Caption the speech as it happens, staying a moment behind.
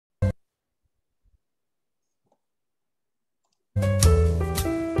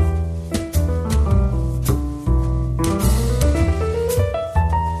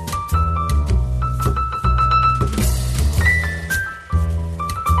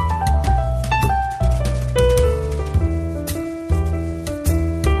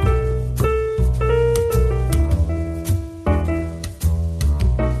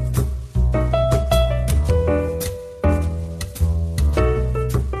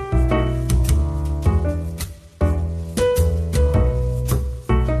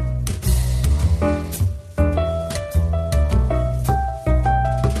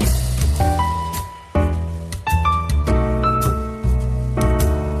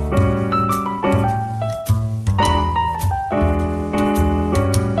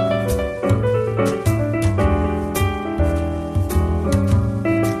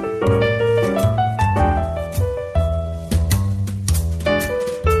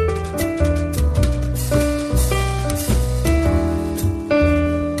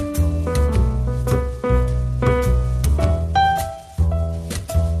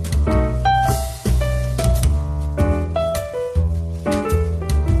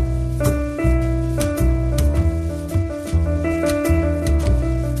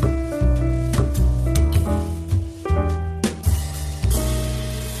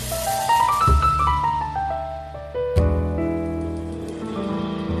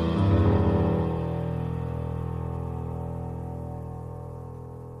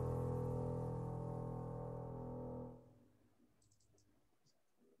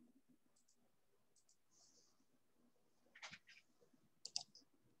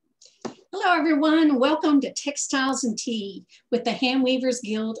Hello, everyone. Welcome to Textiles and Tea with the Handweavers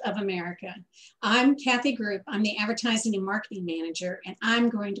Guild of America. I'm Kathy Group. I'm the Advertising and Marketing Manager, and I'm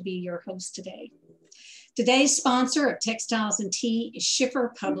going to be your host today. Today's sponsor of Textiles and Tea is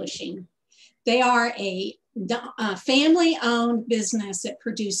Schiffer Publishing. They are a family-owned business that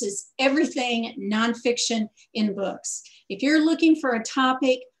produces everything nonfiction in books. If you're looking for a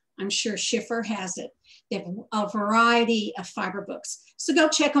topic, I'm sure Schiffer has it. They have a variety of fiber books. So go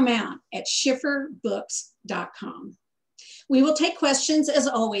check them out at schifferbooks.com. We will take questions as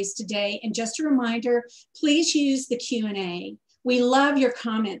always today. And just a reminder, please use the Q&A. We love your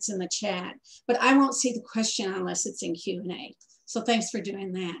comments in the chat, but I won't see the question unless it's in Q&A. So thanks for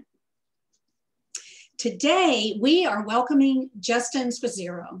doing that. Today, we are welcoming Justin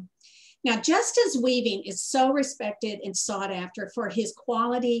Squizzero. Now, Justin's weaving is so respected and sought after for his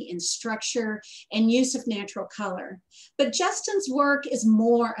quality and structure and use of natural color. But Justin's work is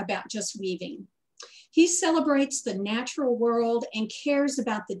more about just weaving. He celebrates the natural world and cares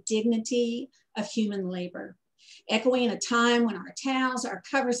about the dignity of human labor, echoing a time when our towels, our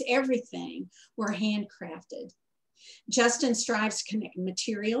covers, everything were handcrafted. Justin strives to connect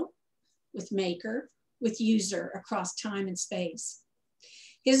material with maker, with user across time and space.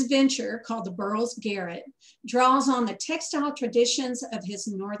 His venture, called the Burroughs Garret, draws on the textile traditions of his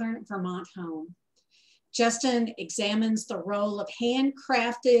northern Vermont home. Justin examines the role of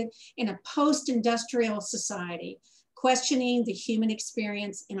handcrafted in a post-industrial society, questioning the human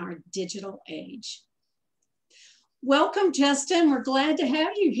experience in our digital age. Welcome, Justin. We're glad to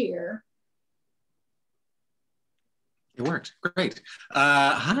have you here. It worked. Great.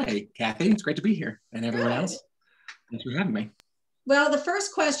 Hi, Kathy. It's great to be here, and everyone else. Thanks for having me. Well, the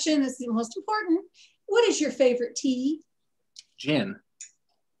first question is the most important. What is your favorite tea? Gin.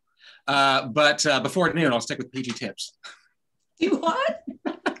 But before noon, I'll stick with PG tips. You what?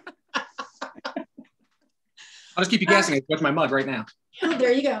 I'll just keep you guessing. It's what's my mug right now. Oh,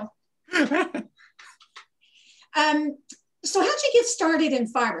 there you go. So how'd you get started in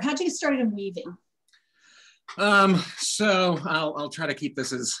fiber? How'd you get started in weaving? So I'll try to keep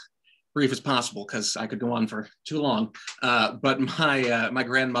this as brief as possible because I could go on for too long. But my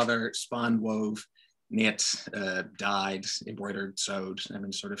grandmother spawned, wove, knit, dyed, embroidered, sewed. I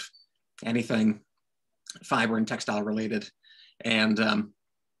mean, sort of anything fiber and textile related. And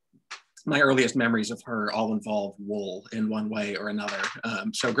my earliest memories of her all involve wool in one way or another.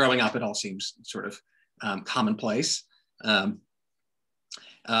 So growing up, it all seems sort of commonplace. My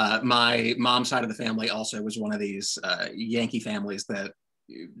mom's side of the family also was one of these Yankee families that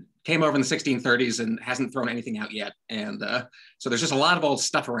came over in the 1630s and hasn't thrown anything out yet. And so there's just a lot of old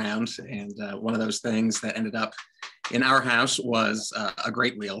stuff around. And one of those things that ended up in our house was a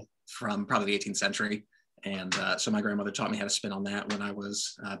great wheel from probably the 18th century. And so my grandmother taught me how to spin on that when I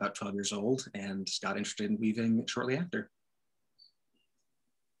was about 12 years old and got interested in weaving shortly after.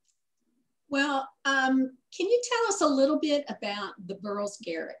 Well, can you tell us a little bit about the Burroughs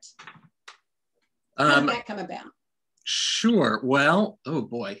Garret? How did that come about? Sure. Well, oh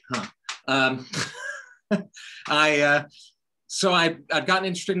boy, huh? I've gotten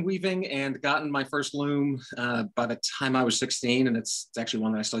interested in weaving and gotten my first loom by the time I was 16, and it's actually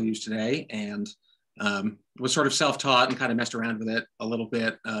one that I still use today. And was sort of self-taught and kind of messed around with it a little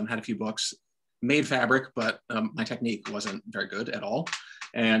bit. Had a few books, made fabric, but my technique wasn't very good at all.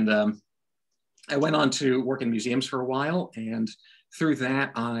 And I went on to work in museums for a while, and through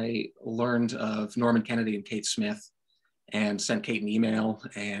that, I learned of Norman Kennedy and Kate Smith, and sent Kate an email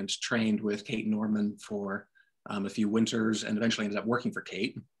and trained with Kate and Norman for a few winters, and eventually ended up working for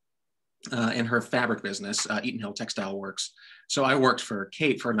Kate in her fabric business, Eaton Hill Textile Works. So I worked for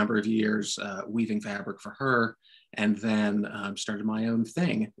Kate for a number of years, weaving fabric for her, and then started my own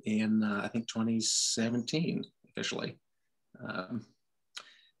thing in, I think, 2017, officially.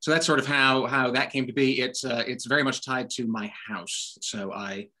 So that's sort of how that came to be. It's very much tied to my house. So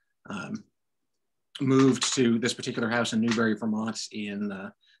I moved to this particular house in Newbury, Vermont in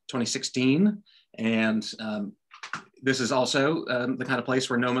 2016. And this is also the kind of place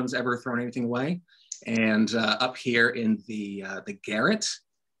where no one's ever thrown anything away. And up here in the garret,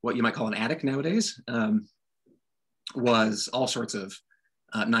 what you might call an attic nowadays, was all sorts of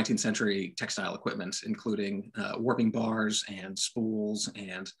 19th century textile equipment, including warping bars and spools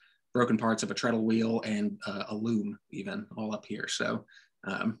and broken parts of a treadle wheel and a loom even, all up here. So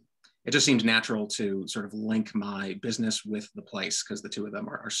it just seemed natural to sort of link my business with the place because the two of them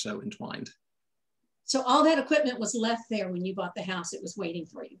are so entwined. So all that equipment was left there when you bought the house. It was waiting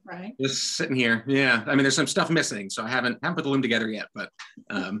for you, right? Just sitting here. Yeah. I mean, there's some stuff missing, so I haven't put the loom together yet, but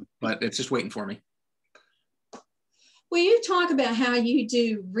it's just waiting for me. Well, you talk about how you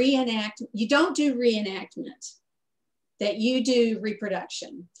do you don't do reenactment, that you do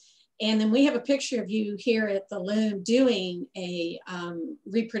reproduction. And then we have a picture of you here at the loom doing a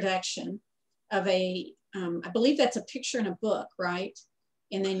reproduction of a, I believe that's a picture in a book, right?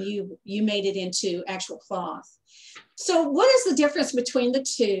 And then you made it into actual cloth. So what is the difference between the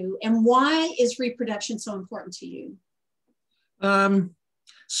two, and why is reproduction so important to you?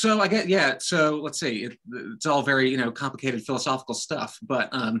 So I get, yeah, so let's see, it's all very, you know, complicated philosophical stuff, but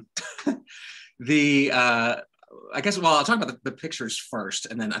I guess, well, I'll talk about the pictures first,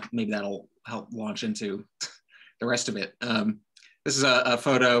 and then maybe that'll help launch into the rest of it. This is a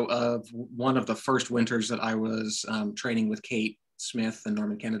photo of one of the first winters that I was training with Kate Smith and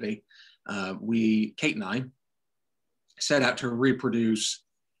Norman Kennedy. Kate and I set out to reproduce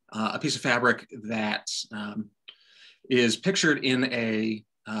a piece of fabric that is pictured in a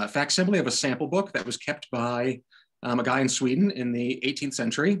facsimile of a sample book that was kept by a guy in Sweden in the 18th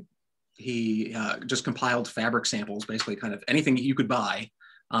century. He just compiled fabric samples, basically kind of anything that you could buy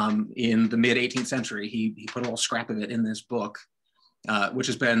in the mid 18th century. He put a little scrap of it in this book, which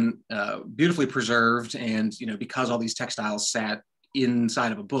has been beautifully preserved. And, you know, because all these textiles sat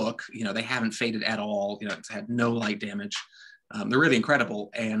inside of a book, you know, they haven't faded at all. You know, it's had no light damage. They're really incredible.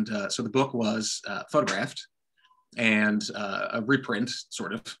 And so the book was photographed and a reprint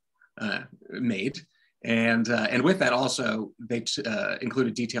sort of made. And with that also, they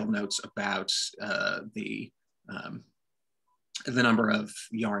included detailed notes about the number of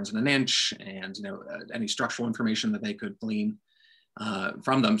yarns in an inch, and, you know, any structural information that they could glean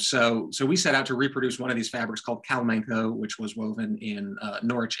from them. So we set out to reproduce one of these fabrics called Calamenco, which was woven in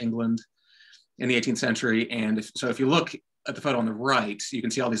Norwich, England in the 18th century. And if you look at the photo on the right, you can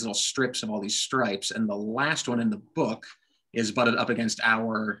see all these little strips of all these stripes. And the last one in the book is butted up against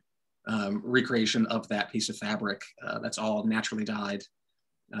our recreation of that piece of fabric. That's all naturally dyed,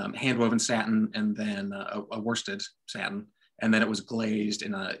 hand-woven satin, and then a worsted satin. And then it was glazed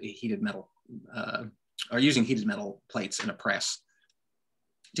in a heated metal, or using heated metal plates in a press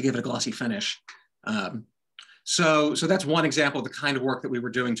to give it a glossy finish. So that's one example of the kind of work that we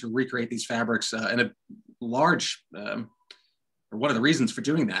were doing to recreate these fabrics. And a large, or one of the reasons for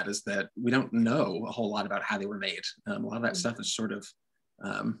doing that is that we don't know a whole lot about how they were made. A lot of that stuff is sort of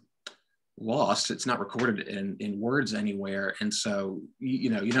lost. It's not recorded in words anywhere. And so, you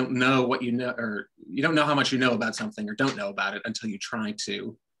know, you don't know what you know, or you don't know how much you know about something or don't know about it until you try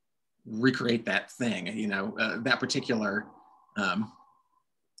to recreate that thing. You know, that particular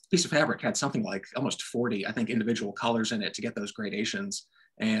piece of fabric had something like almost 40, I think, individual colors in it to get those gradations.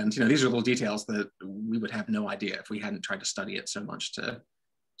 And, you know, these are little details that we would have no idea if we hadn't tried to study it so much to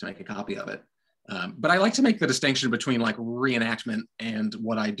make a copy of it. But I like to make the distinction between like reenactment and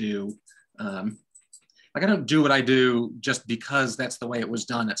what I do. Like, I don't do what I do just because that's the way it was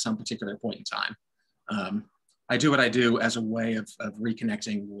done at some particular point in time. I do what I do as a way of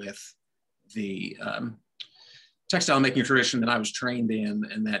reconnecting with the textile making tradition that I was trained in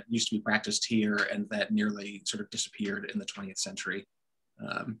and that used to be practiced here and that nearly sort of disappeared in the 20th century.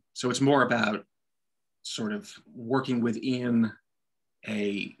 So it's more about sort of working within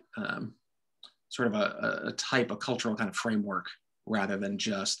a sort of a type of cultural kind of framework rather than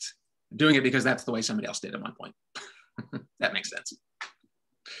just doing it because that's the way somebody else did at one point. That makes sense.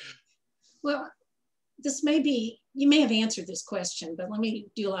 Well, this may be, you may have answered this question, but let me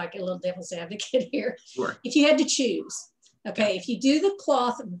do like a little devil's advocate here. Sure. If you had to choose, okay, if you do the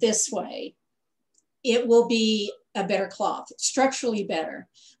cloth this way, it will be a better cloth, structurally better.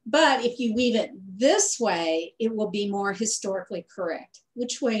 But if you weave it this way, it will be more historically correct.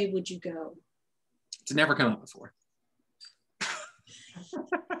 Which way would you go? It's never come up before.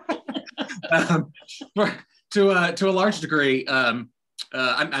 To a large degree, I'm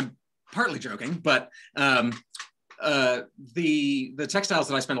partly joking, but the textiles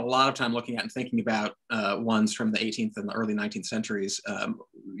that I spend a lot of time looking at and thinking about, ones from the 18th and the early 19th centuries,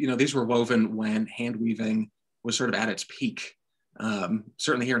 you know, these were woven when hand weaving was sort of at its peak,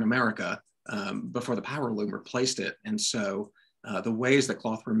 certainly here in America, before the power loom replaced it. And so the ways that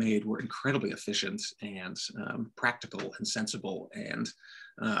cloth were made were incredibly efficient and practical and sensible. And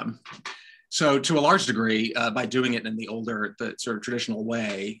so to a large degree, by doing it in the sort of traditional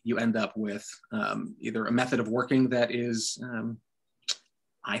way, you end up with either a method of working that is,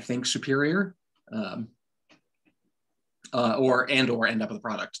 I think, superior, or end up with a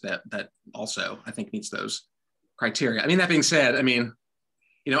product that also, I think, meets those criteria. I mean, that being said, I mean,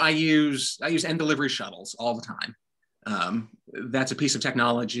 you know, I use end delivery shuttles all the time. That's a piece of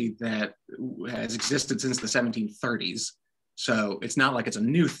technology that has existed since the 1730s. So it's not like it's a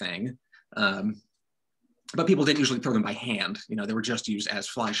new thing. but people didn't usually throw them by hand. You know, they were just used as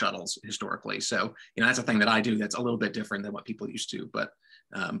fly shuttles historically. So, you know, that's a thing that I do that's a little bit different than what people used to. But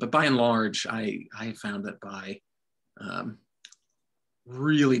by and large, I found that by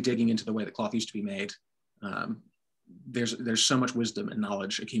really digging into the way that cloth used to be made, there's so much wisdom and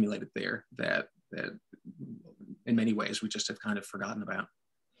knowledge accumulated there that in many ways we just have kind of forgotten about.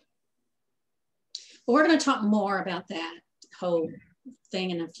 Well, we're going to talk more about that whole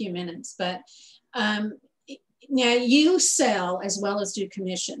thing in a few minutes, but now you sell as well as do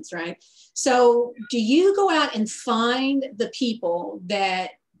commissions, right? So do you go out and find the people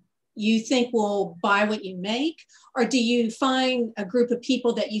that you think will buy what you make, or do you find a group of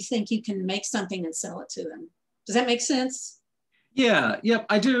people that you think you can make something and sell it to them? Does that make sense? Yeah, yep,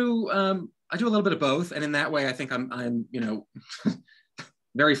 I do. I do a little bit of both, and in that way, I think I'm you know,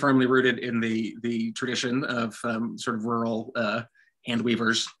 very firmly rooted in the tradition of sort of rural hand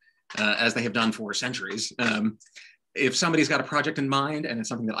weavers, as they have done for centuries. If somebody's got a project in mind and it's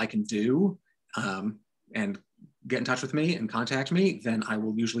something that I can do, and get in touch with me and contact me, then I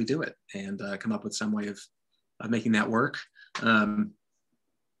will usually do it and come up with some way of making that work. And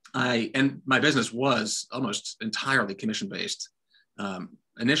my business was almost entirely commission based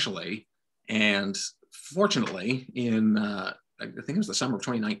initially, and fortunately, in I think it was the summer of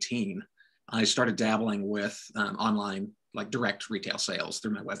 2019, I started dabbling with online, like direct retail sales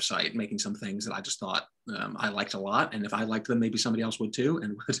through my website, making some things that I just thought I liked a lot. And if I liked them, maybe somebody else would too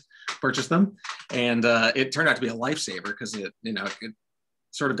and would purchase them. And it turned out to be a lifesaver because it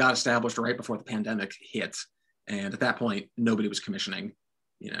sort of got established right before the pandemic hit. And at that point, nobody was commissioning,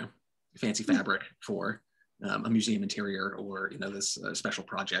 you know, fancy fabric for a museum interior or, you know, this special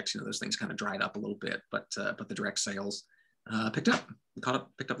projects. You know, those things kind of dried up a little bit, but the direct sales picked up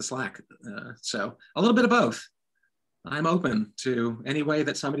the slack. So a little bit of both. I'm open to any way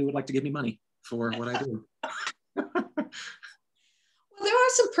that somebody would like to give me money for what I do. Well, there are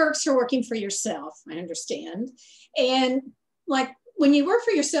some perks for working for yourself, I understand. And like when you work for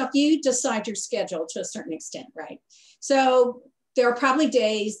yourself, you decide your schedule to a certain extent, right? So there are probably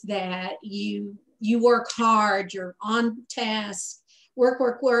days that you work hard, you're on task, work.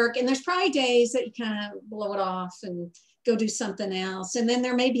 And there's probably days that you kind of blow it off and go do something else. And then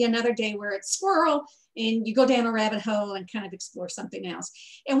there may be another day where it's squirrel and you go down a rabbit hole and kind of explore something else.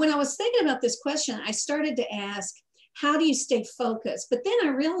 And when I was thinking about this question, I started to ask, how do you stay focused? But then I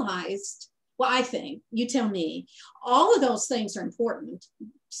realized, well, I think, you tell me, all of those things are important.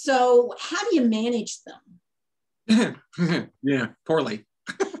 So how do you manage them? Yeah, poorly.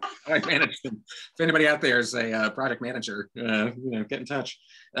 I manage them. If anybody out there is a project manager, you know, get in touch.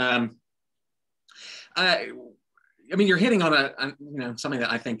 I mean, you're hitting on you know, something that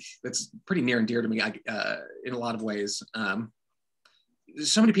I think that's pretty near and dear to me in a lot of ways.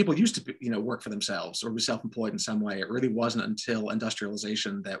 So many people used to, you know, work for themselves or be self-employed in some way. It really wasn't until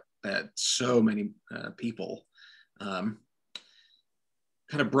industrialization that so many people kind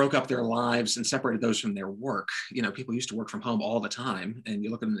of broke up their lives and separated those from their work. You know, people used to work from home all the time. And you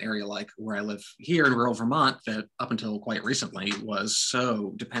look at an area like where I live here in rural Vermont that up until quite recently was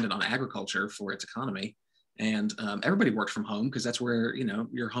so dependent on agriculture for its economy. And everybody worked from home because that's where, you know,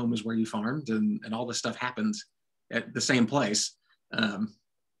 your home is where you farmed and all this stuff happened at the same place.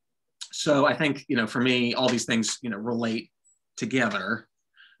 So I think, you know, for me, all these things, you know, relate together.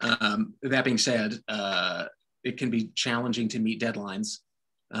 That being said, it can be challenging to meet deadlines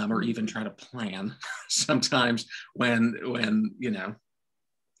or even try to plan sometimes when, you know,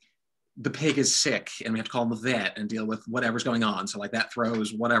 the pig is sick and we have to call the vet and deal with whatever's going on. So like that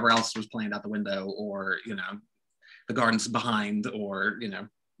throws whatever else was planned out the window, or, you know, the garden's behind, or, you know,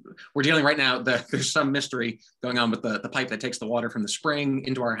 we're dealing right now, there's some mystery going on with the pipe that takes the water from the spring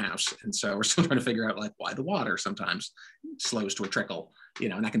into our house. And so we're still trying to figure out like why the water sometimes slows to a trickle, you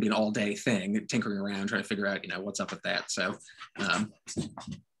know, and that can be an all day thing, tinkering around, trying to figure out, you know, what's up with that. So,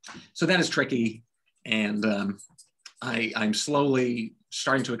 so that is tricky. And I'm slowly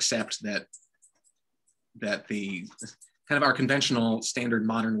starting to accept that the kind of our conventional standard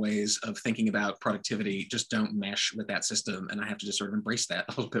modern ways of thinking about productivity just don't mesh with that system. And I have to just sort of embrace that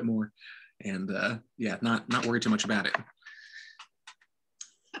a little bit more and yeah, not worry too much about it.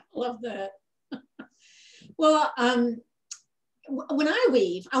 I love that. Well, when I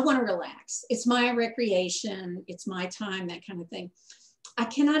weave, I want to relax. It's my recreation. It's my time, that kind of thing. I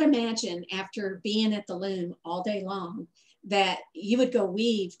cannot imagine after being at the loom all day long that you would go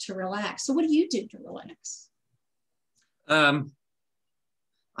weave to relax. So what do you do to relax?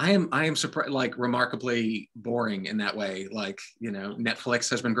 I am surprised, like remarkably boring in that way. Like, you know, Netflix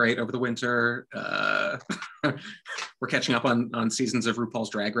has been great over the winter. We're catching up on seasons of RuPaul's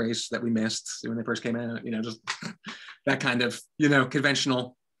Drag Race that we missed when they first came out. You know, just that kind of, you know,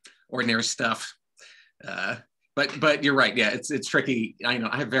 conventional, ordinary stuff. But you're right. Yeah, it's tricky. I know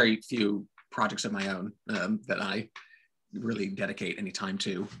I have very few projects of my own that I really dedicate any time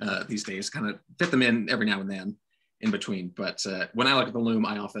to these days. Kind of fit them in every now and then in between. But when I look at the loom,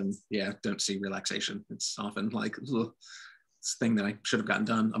 I often, don't see relaxation. It's often like, ugh, this thing that I should have gotten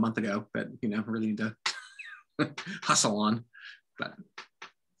done a month ago that, you know, really need to hustle on. But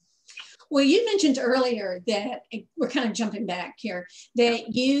well, you mentioned earlier that we're kind of jumping back here,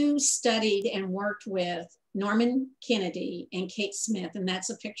 that you studied and worked with Norman Kennedy and Kate Smith, and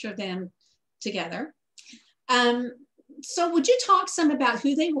that's a picture of them together. So would you talk some about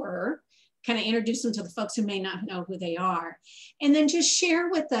who they were, kind of introduce them to the folks who may not know who they are, and then just share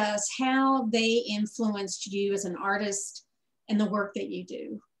with us how they influenced you as an artist and the work that you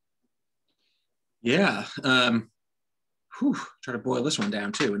do? Yeah. Try to boil this one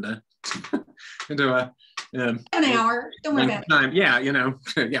down too into an hour. Don't worry about it. Yeah, you know,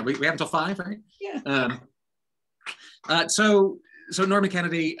 yeah, we have until 5, right? Yeah. So Norman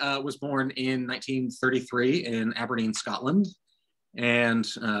Kennedy was born in 1933 in Aberdeen, Scotland, and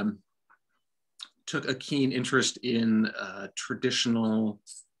took a keen interest in traditional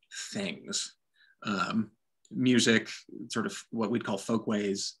things, music, sort of what we'd call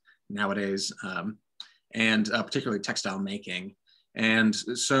folkways nowadays, and particularly textile making. And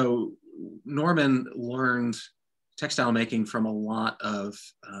so Norman learned textile making from a lot of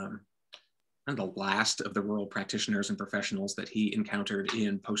kind of the last of the rural practitioners and professionals that he encountered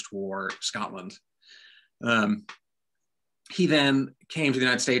in post-war Scotland. He then came to the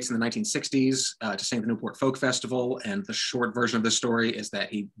United States in the 1960s to sing at the Newport Folk Festival, and the short version of the story is that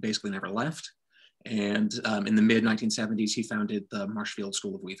he basically never left. And in the mid-1970s, he founded the Marshfield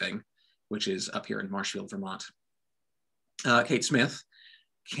School of Weaving, which is up here in Marshfield, Vermont. Kate Smith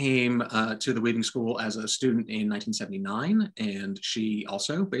came to the weaving school as a student in 1979, and she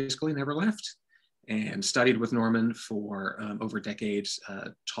also basically never left and studied with Norman for over decades,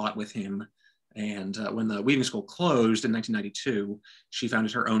 taught with him. And when the weaving school closed in 1992, she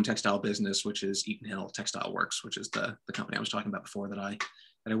founded her own textile business, which is Eaton Hill Textile Works, which is the company I was talking about before that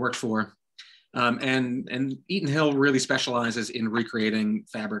I worked for. And Eaton Hill really specializes in recreating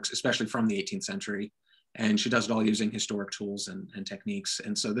fabrics, especially from the 18th century. And she does it all using historic tools and techniques.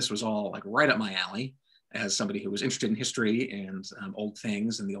 And so this was all like right up my alley as somebody who was interested in history and old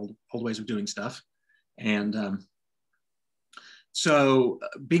things and the old ways of doing stuff. And so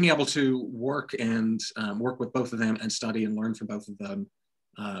being able to work with both of them and study and learn from both of them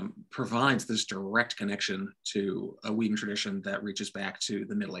provides this direct connection to a weaving tradition that reaches back to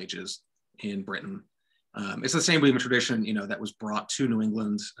the Middle Ages in Britain. It's the same weaving tradition, you know, that was brought to New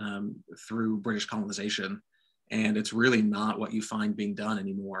England through British colonization, and it's really not what you find being done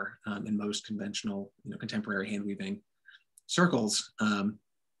anymore in most conventional, you know, contemporary hand weaving circles.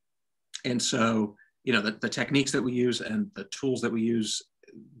 And so, you know, the techniques that we use and the tools that we use,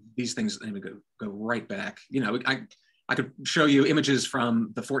 these things go right back. You know, I could show you images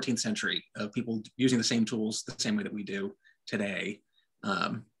from the 14th century of people using the same tools the same way that we do today.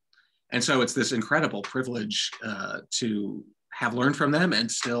 And so it's this incredible privilege to have learned from them and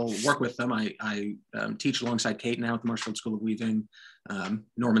still work with them. I teach alongside Kate now at the Marshfield School of Weaving.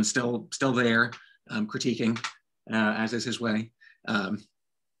 Norman's still there, critiquing, as is his way.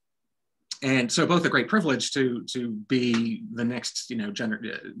 And so both a great privilege to be the next, you know,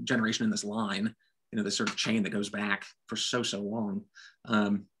 generation in this line, you know, this sort of chain that goes back for so long.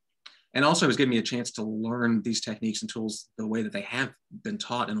 And also has given me a chance to learn these techniques and tools the way that they have been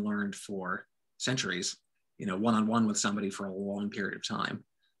taught and learned for centuries, you know, one-on-one with somebody for a long period of time.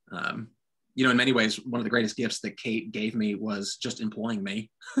 You know, in many ways, one of the greatest gifts that Kate gave me was just employing me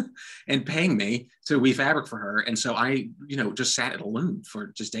and paying me to weave fabric for her. And so I, you know, just sat at a loom for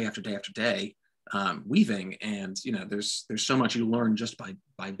just day after day after day, weaving. And, you know, there's so much you learn just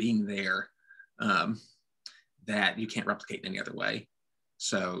by being there that you can't replicate in any other way.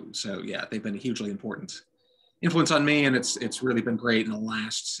 So yeah, they've been a hugely important influence on me, and it's really been great in the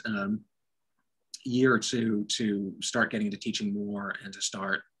last year or two to start getting into teaching more and to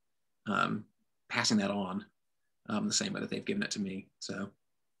start passing that on the same way that they've given it to me. So,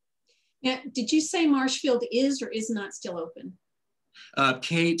 yeah, did you say Marshfield is or is not still open?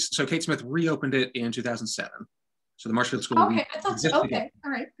 Kate Smith reopened it in 2007. So the Marshfield School. Okay, I thought so. Okay,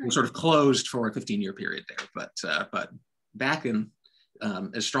 all right. We sort of closed for a 15-year period there, but back in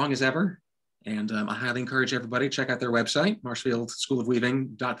as strong as ever, And I highly encourage everybody to check out their website,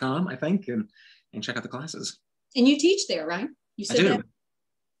 marshfieldschoolofweaving.com, I think, and check out the classes. And you teach there, right? You said I do. That?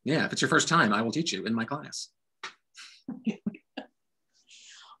 Yeah, if it's your first time, I will teach you in my class.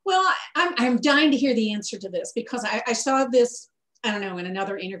 Well, I'm dying to hear the answer to this, because I saw this, I don't know, in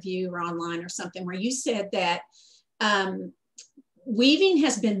another interview or online or something, where you said that weaving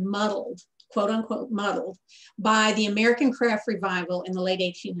has been muddled, quote unquote, muddled by the American craft revival in the late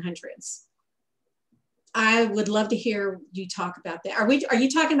 1800s. I would love to hear you talk about that. Are you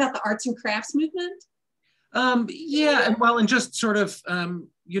talking about the arts and crafts movement? Yeah, well, and just sort of,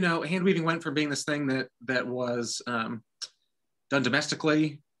 you know, hand weaving went from being this thing that was done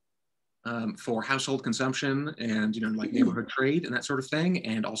domestically for household consumption and, you know, like neighborhood trade and that sort of thing,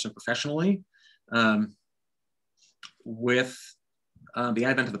 and also professionally. With the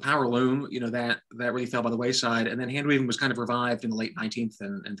advent of the power loom, you know, that really fell by the wayside. And then hand weaving was kind of revived in the late 19th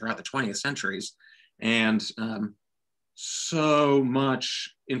and throughout the 20th centuries. And so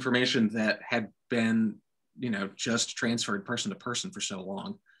much information that had been, you know, just transferred person to person for so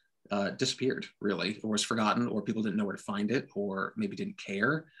long disappeared, really, or was forgotten, or people didn't know where to find it, or maybe didn't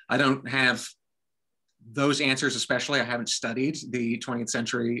care. I don't have those answers, especially. I haven't studied the 20th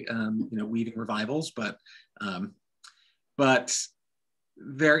century, you know, weaving revivals, but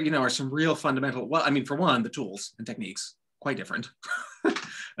there, you know, are some real fundamental, well, I mean, for one, the tools and techniques, quite different.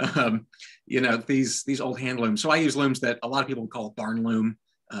 You know, these old hand looms. So I use looms that a lot of people would call a barn loom.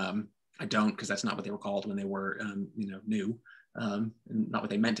 I don't, because that's not what they were called when they were, you know, new, and not what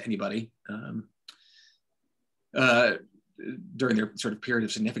they meant to anybody during their sort of period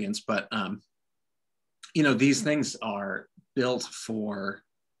of significance. But, you know, these things are built for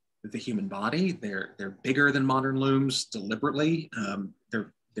the human body. They're bigger than modern looms deliberately.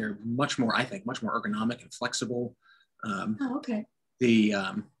 They're much more, I think, much more ergonomic and flexible. Oh, okay.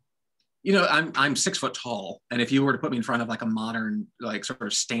 You know, I'm 6 foot tall, and if you were to put me in front of like a modern, like sort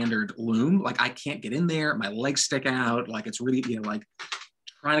of standard loom, like I can't get in there. My legs stick out. Like it's really, you know, like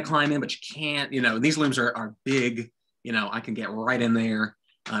trying to climb in, but you can't. You know, these looms are big. You know, I can get right in there,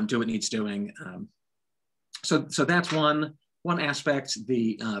 do what needs doing. So that's one aspect.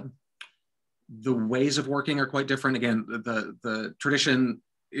 The ways of working are quite different. Again, the tradition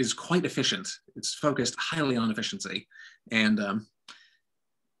is quite efficient. It's focused highly on efficiency, and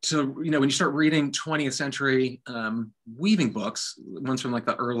so, you know, when you start reading 20th century weaving books, ones from like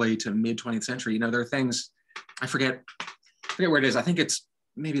the early to mid 20th century, you know, there are things, I forget where it is. I think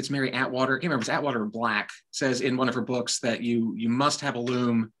maybe it's Mary Atwater. I can't remember if it's Atwater or Black, says in one of her books that you must have a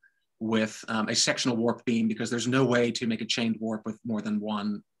loom with a sectional warp beam, because there's no way to make a chained warp with more than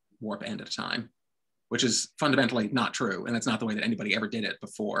one warp end at a time, which is fundamentally not true. And that's not the way that anybody ever did it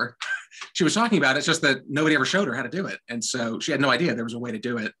before. She was talking about it, it's just that nobody ever showed her how to do it. And so she had no idea there was a way to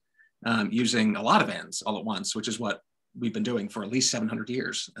do it using a lot of ends all at once, which is what we've been doing for at least 700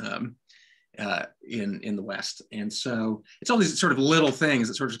 years in the West. And so it's all these sort of little things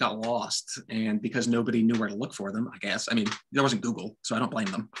that sort of just got lost. And because nobody knew where to look for them, I guess. I mean, there wasn't Google, so I don't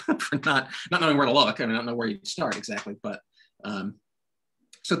blame them for not knowing where to look. I mean, I don't know where you start exactly, but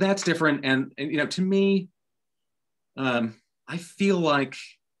so that's different. And you know, to me, I feel like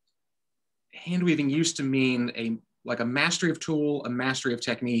hand weaving used to mean a mastery of tool, a mastery of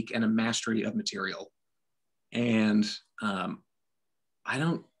technique, and a mastery of material. And I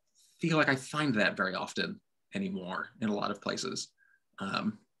don't feel like I find that very often anymore in a lot of places.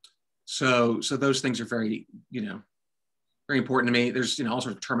 So those things are very, you know, very important to me. There's, you know, all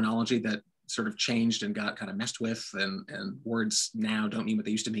sorts of terminology that sort of changed and got kind of messed with, and words now don't mean what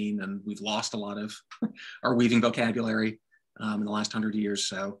they used to mean. And we've lost a lot of our weaving vocabulary in the last 100 years.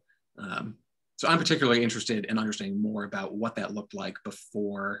 So I'm particularly interested in understanding more about what that looked like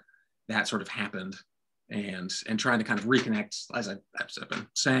before that sort of happened, and trying to kind of reconnect, as I've been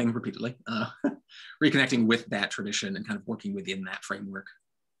saying repeatedly, reconnecting with that tradition and kind of working within that framework.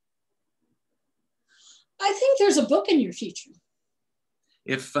 I think there's a book in your future.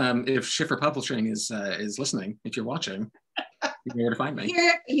 If Schiffer Publishing is listening, if you're watching, you know where to find me.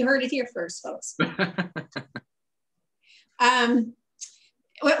 You heard it here first, folks.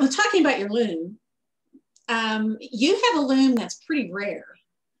 Well, talking about your loom, you have a loom that's pretty rare.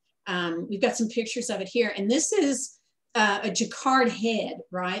 We've got some pictures of it here, and this is a jacquard head,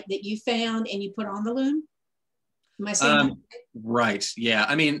 right, that you found and you put on the loom? Am I saying that? Right, yeah.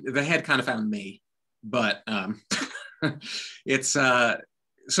 I mean, the head kind of found me, but it's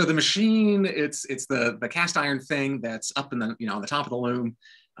so the machine, it's the cast iron thing that's up in the, you know, on the top of the loom.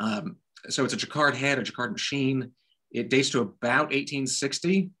 So it's a jacquard head, a jacquard machine. It dates to about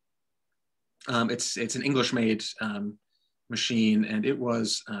 1860. It's an English-made machine, and it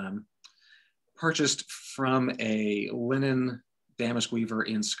was purchased from a linen damask weaver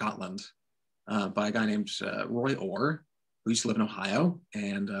in Scotland by a guy named Roy Orr, who used to live in Ohio.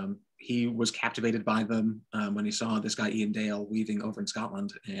 And he was captivated by them when he saw this guy, Ian Dale, weaving over in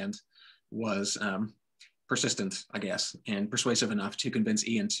Scotland, and was persistent, I guess, and persuasive enough to convince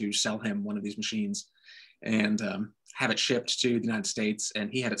Ian to sell him one of these machines and have it shipped to the United States.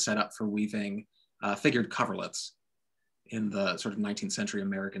 And he had it set up for weaving figured coverlets in the sort of 19th century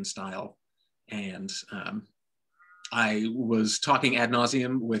American style. And I was talking ad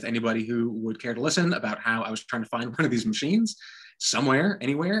nauseum with anybody who would care to listen about how I was trying to find one of these machines somewhere,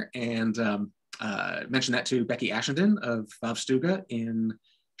 anywhere, and mentioned that to Becky Ashenden of Stuga in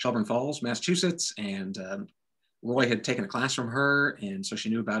Shelburne Falls, Massachusetts. And Roy had taken a class from her, and so she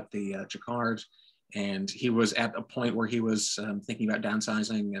knew about the jacquard. And he was at a point where he was thinking about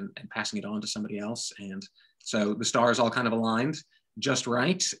downsizing and passing it on to somebody else. And so the stars all kind of aligned just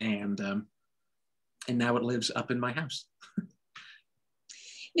right. And now it lives up in my house.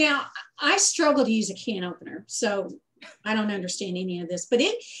 Now, I struggle to use a can opener, so I don't understand any of this, but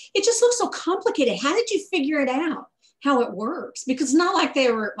it just looks so complicated. How did you figure it out, how it works? Because it's not like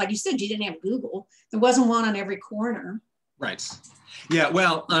they were, like you said, you didn't have Google. There wasn't one on every corner. Right. Yeah,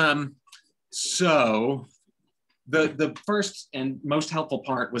 well, so the first and most helpful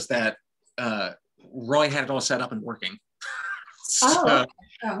part was that Roy had it all set up and working.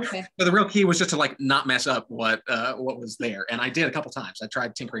 Okay. So the real key was just to like not mess up what was there, and I did a couple times. I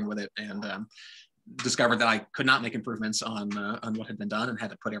tried tinkering with it and discovered that I could not make improvements on what had been done, and had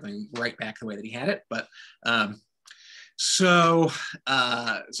to put everything right back the way that he had it. But so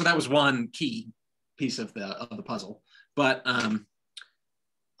that was one key piece of the puzzle. But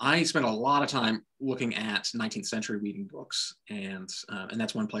I spent a lot of time looking at 19th century weaving books, and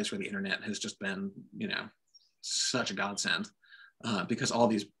that's one place where the internet has just been, such a godsend, because all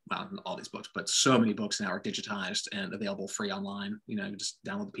these books, but so many books now are digitized and available free online. You just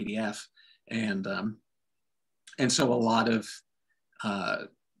download the PDF, and so a lot of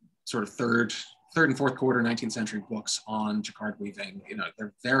sort of third and fourth quarter 19th century books on jacquard weaving,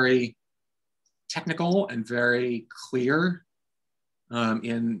 they're very technical and very clear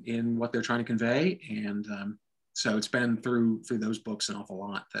in what they're trying to convey. And so it's been through those books an awful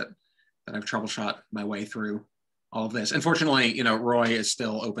lot that I've troubleshot my way through all of this. Unfortunately, Roy is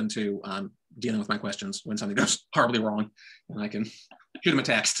still open to dealing with my questions when something goes horribly wrong, and I can shoot him a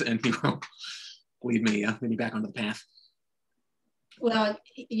text and he will lead me back onto the path. Well,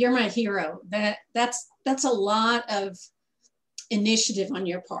 you're my hero. That's a lot of initiative on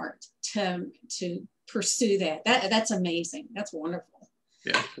your part to pursue that. That's amazing. That's wonderful.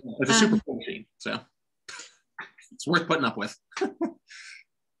 Yeah, it's a super cool machine, so it's worth putting up with.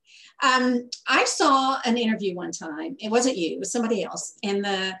 I saw an interview one time. It wasn't you, it was somebody else. And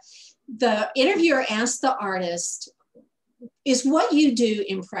the interviewer asked the artist, is what you do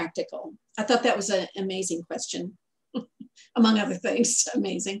impractical? I thought that was an amazing question, among other things,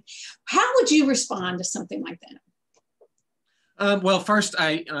 amazing. How would you respond to something like that? Well, first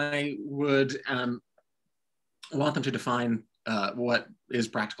I would want them to define what is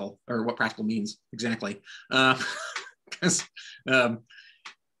practical, or what practical means exactly. Because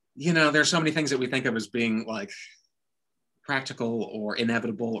there's so many things that we think of as being like practical or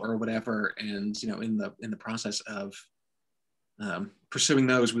inevitable or whatever, and in the process of pursuing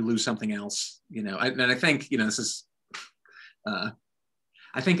those, we lose something else. And I think this is I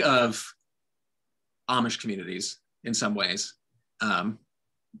think of Amish communities in some ways,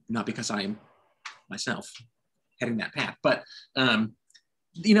 not because I'm myself heading that path, but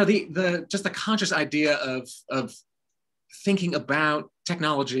the just the conscious idea of thinking about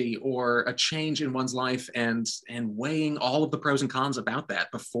technology or a change in one's life and weighing all of the pros and cons about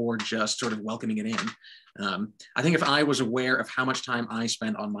that before just sort of welcoming it in. I think if I was aware of how much time I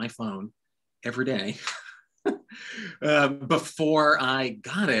spend on my phone every day before I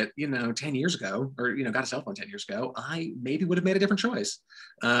got it, 10 years ago, or, got a cell phone 10 years ago, I maybe would have made a different choice.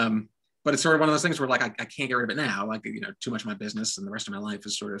 But it's sort of one of those things where like, I can't get rid of it now. Like, too much of my business and the rest of my life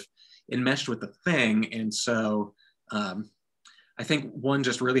is sort of enmeshed with the thing. And so I think one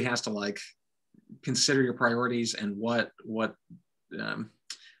just really has to like consider your priorities and what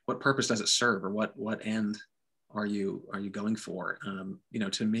purpose does it serve, or what end are you going for?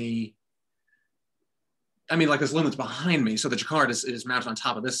 To me, I mean, like this loom that's behind me. So the jacquard is mounted on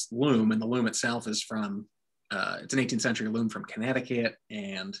top of this loom, and the loom itself is from it's an 18th century loom from Connecticut,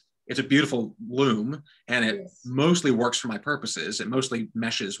 and it's a beautiful loom, and it mostly works for my purposes. It mostly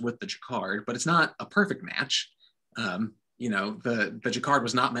meshes with the jacquard, but it's not a perfect match. you know, the jacquard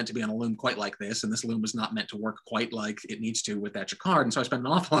was not meant to be on a loom quite like this, and this loom was not meant to work quite like it needs to with that jacquard. And so I spent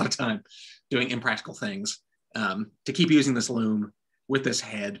an awful lot of time doing impractical things to keep using this loom with this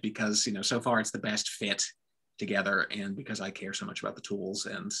head, because, you know, so far it's the best fit together, and because I care so much about the tools,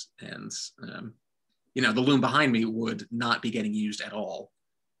 and you know, the loom behind me would not be getting used at all,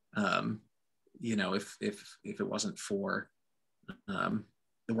 you know, if it wasn't for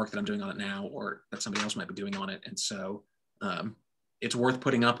the work that I'm doing on it now, or that somebody else might be doing on it. And so it's worth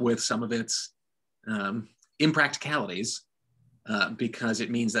putting up with some of its impracticalities, because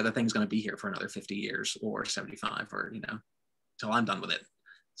it means that the thing's going to be here for another 50 years or 75, or, you know, till I'm done with it.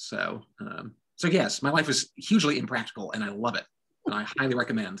 So so yes, my life is hugely impractical, and I love it, and I highly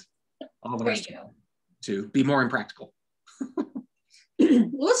recommend all the rest to be more impractical.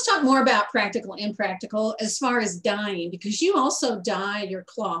 Well, let's talk more about practical and impractical as far as dyeing, because you also dye your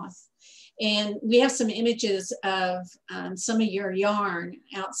cloth. And we have some images of some of your yarn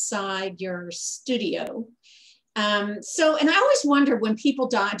outside your studio. So, and I always wonder when people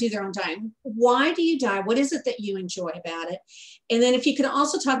do their own dyeing, why do you dye? What is it that you enjoy about it? And then if you could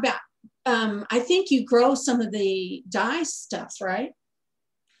also talk about, I think you grow some of the dye stuffs, right?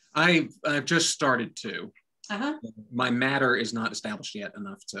 I've just started to. Uh-huh. My matter is not established yet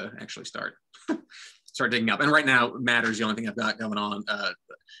enough to actually start digging up. And right now, matter is the only thing I've got going on.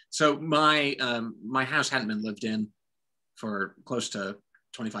 So my my house hadn't been lived in for close to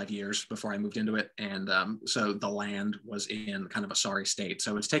 25 years before I moved into it, and so the land was in kind of a sorry state.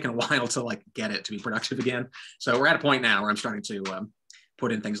 So it's taken a while to like get it to be productive again. So we're at a point now where I'm starting to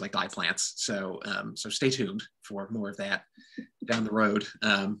put in things like dye plants. So so stay tuned for more of that down the road.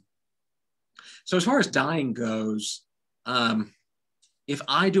 So as far as dyeing goes, if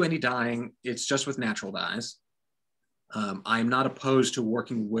I do any dyeing, it's just with natural dyes. I'm not opposed to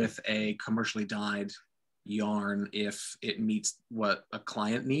working with a commercially dyed yarn if it meets what a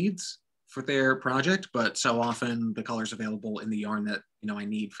client needs for their project, but so often the colors available in the yarn that, you know, I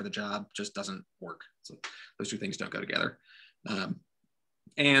need for the job just doesn't work. So those two things don't go together.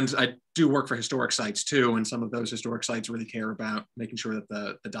 And I do work for historic sites too, and some of those historic sites really care about making sure that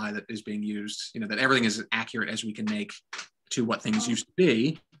the dye that is being used, you know, that everything is as accurate as we can make to what things used to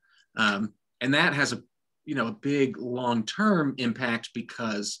be. And that has a, you know, a big long-term impact,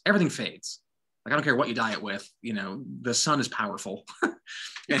 because everything fades. Like, I don't care what you dye it with, you know, the sun is powerful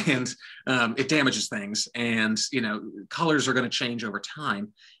and it damages things, and, you know, colors are going to change over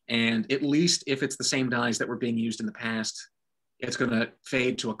time. And at least if it's the same dyes that were being used in the past, it's going to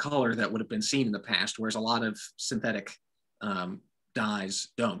fade to a color that would have been seen in the past, whereas a lot of synthetic dyes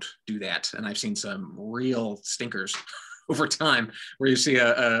don't do that. And I've seen some real stinkers over time where you see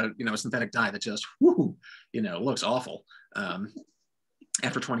a you know, a synthetic dye that just, whoo, you know, looks awful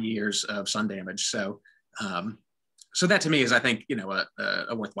after 20 years of sun damage. So so that to me is, I think, you know,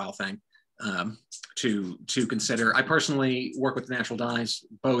 a worthwhile thing to consider. I personally work with natural dyes,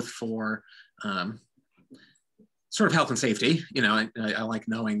 both for sort of health and safety. You know, I like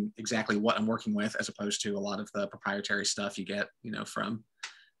knowing exactly what I'm working with, as opposed to a lot of the proprietary stuff you get, you know, from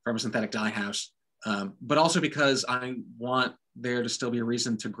a synthetic dye house. But also because I want there to still be a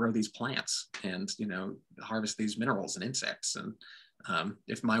reason to grow these plants and, you know, harvest these minerals and insects. And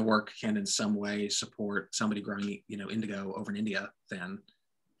if my work can in some way support somebody growing, you know, indigo over in India, then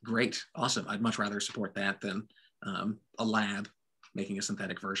great, awesome. I'd much rather support that than a lab making a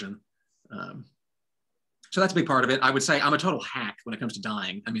synthetic version. So that's a big part of it. I would say I'm a total hack when it comes to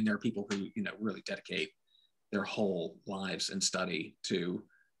dyeing. I mean, there are people who, you know, really dedicate their whole lives and study to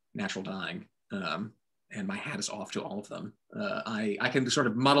natural dyeing. And my hat is off to all of them. I can sort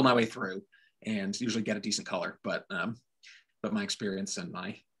of muddle my way through and usually get a decent color, but my experience and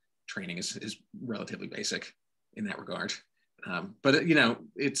my training is relatively basic in that regard. But you know,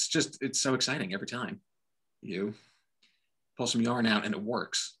 it's so exciting every time you pull some yarn out and it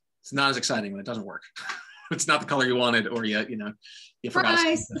works. It's not as exciting when it doesn't work. It's not the color you wanted, or you forgot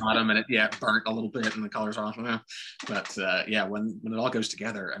the bottom and it burnt a little bit and the color's off. But yeah, when it all goes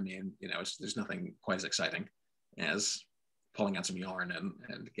together, I mean, you know, there's nothing quite as exciting as pulling out some yarn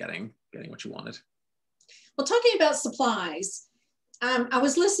and getting what you wanted. Well, talking about supplies, I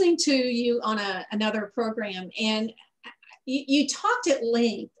was listening to you on another program, and you talked at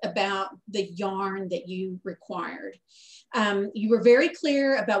length about the yarn that you required. You were very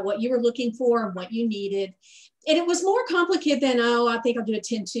clear about what you were looking for and what you needed. And it was more complicated than, oh, I think I'll do a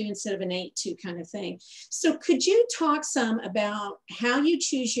 10-2 instead of an 8-2 kind of thing. So could you talk some about how you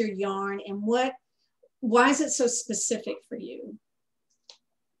choose your yarn and why is it so specific for you?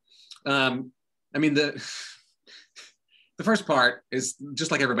 I mean, the first part is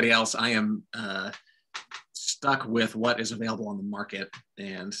just like everybody else. I am stuck with what is available on the market,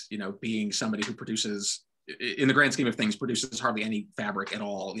 and being somebody who produces, in the grand scheme of things, produces hardly any fabric at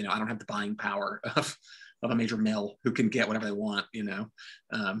all. I don't have the buying power of a major mill who can get whatever they want.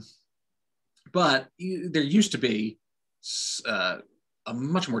 But there used to be a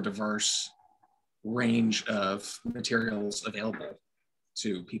much more diverse range of materials available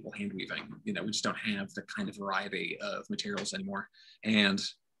to people hand weaving. We just don't have the kind of variety of materials anymore. And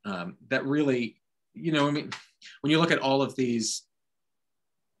that really, when you look at all of these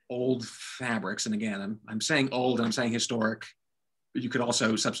old fabrics, and again, I'm saying old and I'm saying historic, but you could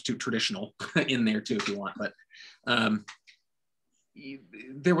also substitute traditional in there too if you want. But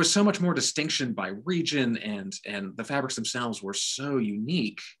there was so much more distinction by region, and the fabrics themselves were so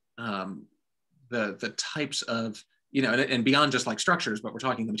unique. The types of, and beyond just like structures, but we're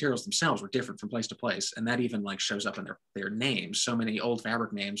talking the materials themselves were different from place to place. And that even like shows up in their names. So many old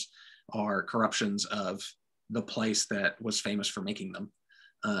fabric names are corruptions of the place that was famous for making them.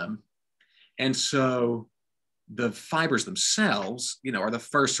 And so the fibers themselves, are the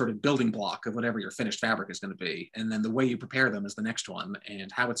first sort of building block of whatever your finished fabric is going to be. And then the way you prepare them is the next one, and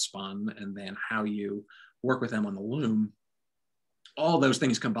how it's spun, and then how you work with them on the loom. All those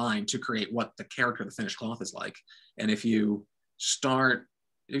things combine to create what the character of the finished cloth is like. And if you don't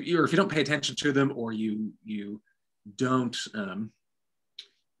pay attention to them, or you don't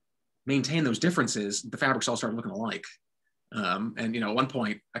maintain those differences, the fabrics all start looking alike. And at one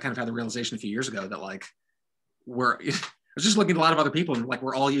point, I kind of had the realization a few years ago that like I was just looking at a lot of other people, and like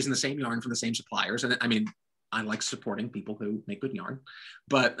we're all using the same yarn from the same suppliers. And I mean, I like supporting people who make good yarn,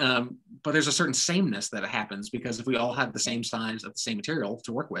 but there's a certain sameness that happens, because if we all have the same size of the same material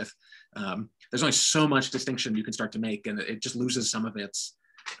to work with, there's only so much distinction you can start to make, and it just loses some of its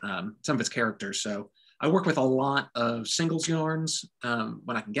character. So I work with a lot of singles yarns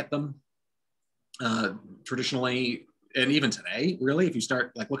when I can get them. Traditionally, and even today, really, if you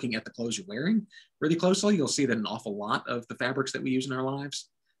start like looking at the clothes you're wearing really closely, you'll see that an awful lot of the fabrics that we use in our lives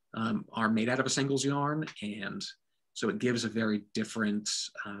are made out of a singles yarn. And so it gives a very different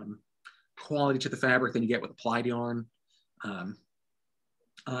quality to the fabric than you get with applied yarn.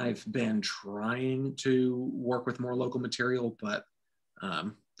 I've been trying to work with more local material, but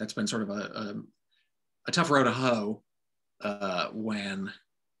that's been sort of a tough row to hoe when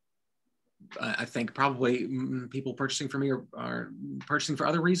I think probably people purchasing for me are purchasing for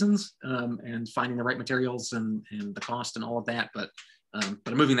other reasons, and finding the right materials and the cost and all of that. But I'm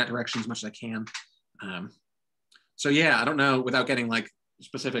moving that direction as much as I can. So yeah, I don't know, without getting like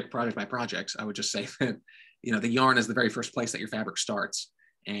specific project by project, I would just say that, the yarn is the very first place that your fabric starts.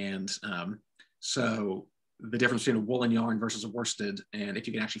 And so the difference between a woolen yarn versus a worsted, and if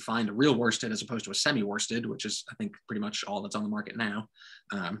you can actually find a real worsted as opposed to a semi-worsted, which is I think pretty much all that's on the market now,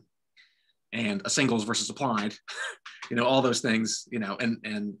 and a singles versus applied, all those things,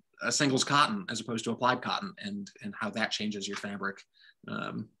 and a singles cotton as opposed to applied cotton, and how that changes your fabric.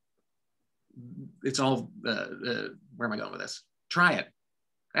 It's all, where am I going with this? Try it.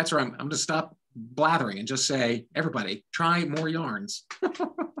 That's where I'm going to stop blathering and just say, everybody, try more yarns,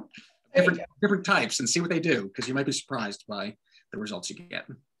 different types, and see what they do, because you might be surprised by the results you get.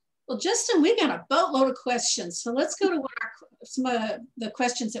 Well, Justin, we got a boatload of questions. So let's go to some of the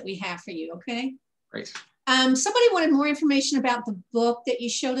questions that we have for you, okay? Great. Somebody wanted more information about the book that you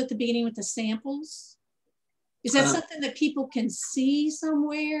showed at the beginning with the samples. Is that something that people can see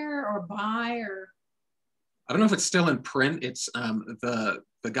somewhere or buy, or? I don't know if it's still in print. It's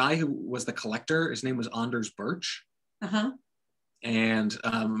the guy who was the collector, his name was Anders Birch. Uh-huh. And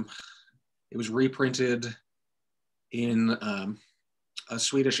it was reprinted in a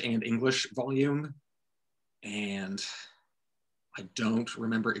Swedish and English volume. And I don't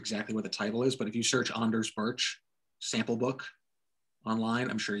remember exactly what the title is, but if you search Anders Birch sample book online,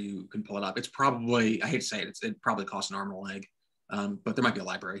 I'm sure you can pull it up. It's probably, I hate to say it, it probably costs an arm and a leg, but there might be a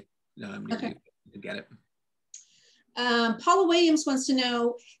library. Okay. You can get it. Paula Williams wants to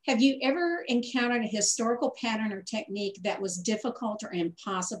know, have you ever encountered a historical pattern or technique that was difficult or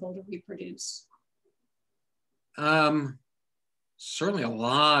impossible to reproduce? Certainly a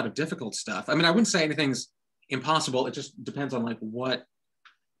lot of difficult stuff. I mean, I wouldn't say anything's impossible. It just depends on like what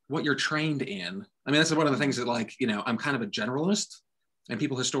you're trained in. I mean, that's one of the things that, like, I'm kind of a generalist, and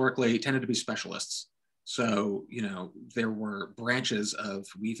people historically tended to be specialists. So, there were branches of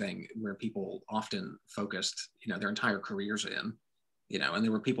weaving where people often focused, their entire careers in, and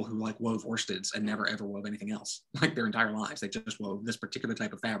there were people who like wove worsteds and never ever wove anything else, like their entire lives. They just wove this particular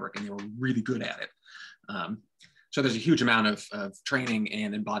type of fabric and they were really good at it. So there's a huge amount of training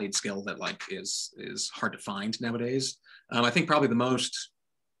and embodied skill that like is hard to find nowadays. I think probably the most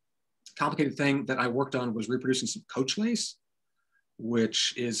complicated thing that I worked on was reproducing some coach lace,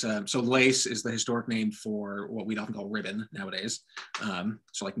 which is, so lace is the historic name for what we'd often call ribbon nowadays.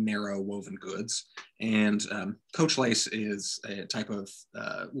 So like narrow woven goods. And coach lace is a type of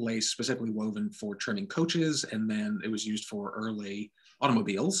lace specifically woven for trimming coaches. And then it was used for early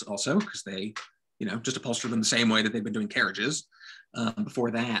automobiles also, because they, just upholster them the same way that they've been doing carriages before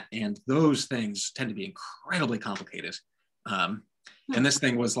that. And those things tend to be incredibly complicated. And this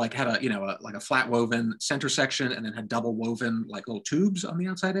thing was like, had a flat woven center section, and then had double woven like little tubes on the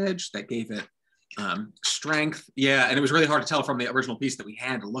outside edge that gave it strength. Yeah, and it was really hard to tell from the original piece that we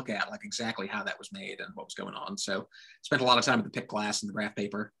had to look at like exactly how that was made and what was going on. So spent a lot of time with the pick glass and the graph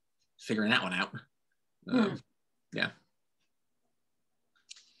paper figuring that one out. Yeah.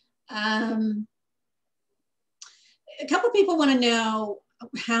 A couple people want to know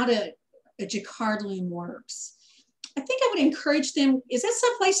how a jacquard loom works. I think I would encourage them, is that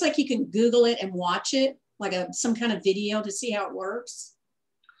someplace like you can Google it and watch it, like some kind of video to see how it works?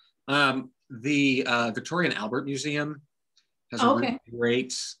 The Victoria and Albert Museum has a really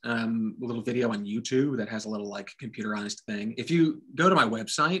great little video on YouTube that has a little like computerized thing. If you go to my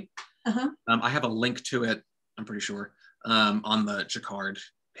website, I have a link to it, I'm pretty sure, on the jacquard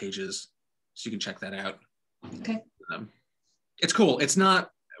pages, so you can check that out. Okay. It's cool. It's not,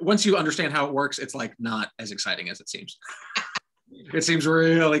 once you understand how it works, it's like not as exciting as it seems. It seems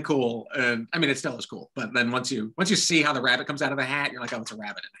really cool. And I mean, it still is cool. But then once you see how the rabbit comes out of the hat, you're like, oh, it's a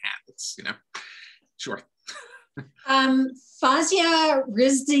rabbit in a hat. It's, sure. Fazia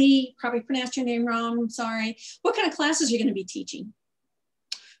Rizdi, probably pronounced your name wrong, I'm sorry. What kind of classes are you going to be teaching?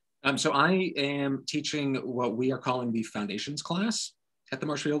 So I am teaching what we are calling the foundations class at the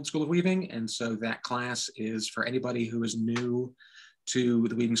Marshfield School of Weaving. And so that class is for anybody who is new to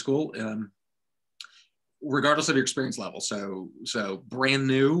the weaving school, regardless of your experience level. So brand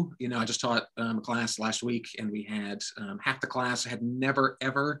new, I just taught a class last week, and we had half the class had never,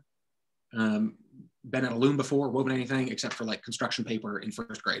 ever been at a loom before, woven anything except for like construction paper in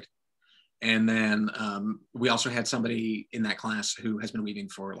first grade. And then we also had somebody in that class who has been weaving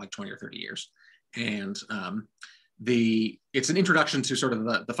for like 20 or 30 years. And it's an introduction to sort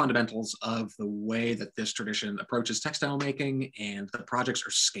of the fundamentals of the way that this tradition approaches textile making, and the projects are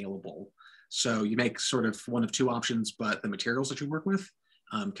scalable. So you make sort of one of two options, but the materials that you work with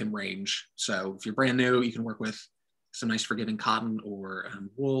can range. So if you're brand new, you can work with some nice forgiving cotton or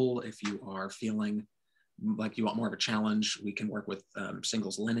wool. If you are feeling like you want more of a challenge, we can work with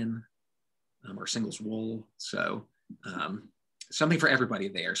singles linen or singles wool. So something for everybody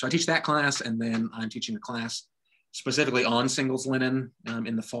there. So I teach that class, and then I'm teaching a class specifically on singles linen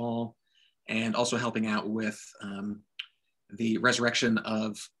in the fall, and also helping out with the resurrection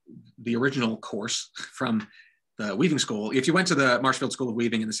of the original course from the weaving school. If you went to the Marshfield School of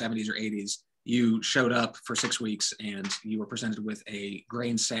Weaving in the 70s or 80s, you showed up for 6 weeks and you were presented with a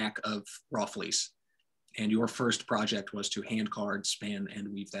grain sack of raw fleece. And your first project was to hand card, spin,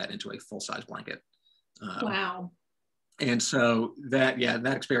 and weave that into a full-size blanket. Wow. And so that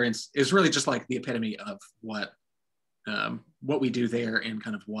experience is really just like the epitome of what we do there, and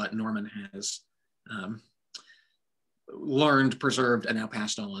kind of what Norman has learned, preserved, and now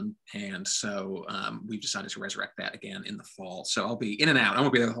passed on. And so we've decided to resurrect that again in the fall. So I'll be in and out. I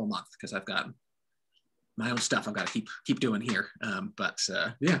won't be there the whole month because I've got my own stuff I've got to keep doing here. But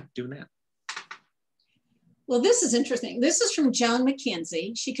doing that. Well, this is interesting. This is from Joan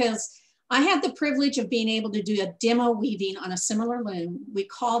McKenzie. Because I had the privilege of being able to do a demo weaving on a similar loom. We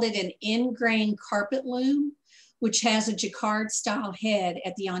called it an in-grain carpet loom, which has a jacquard style head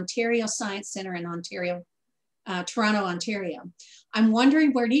at the Ontario Science Center in Ontario, Toronto, Ontario. I'm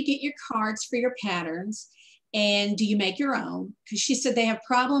wondering, where do you get your cards for your patterns? And do you make your own? Because she said they have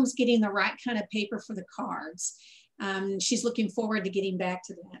problems getting the right kind of paper for the cards. She's looking forward to getting back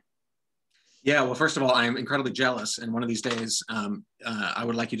to that. Yeah, well, first of all, I'm incredibly jealous. And one of these days, I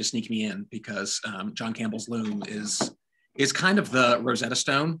would like you to sneak me in, because John Campbell's loom is kind of the Rosetta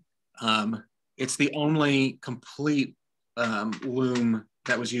Stone. It's the only complete loom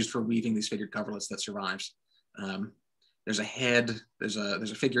that was used for weaving these figured coverlets that survives. There's a head, there's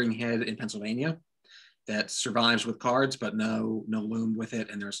a figuring head in Pennsylvania that survives with cards, but no loom with it.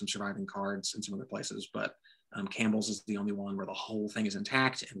 And there's some surviving cards in some other places, but Campbell's is the only one where the whole thing is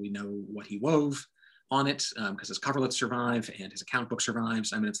intact, and we know what he wove on it, because his coverlets survive and his account book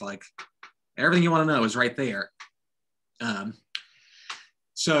survives. I mean, it's like everything you want to know is right there.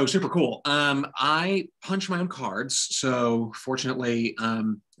 So super cool. I punch my own cards. So fortunately,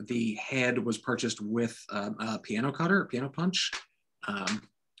 the head was purchased with a piano cutter, a piano punch.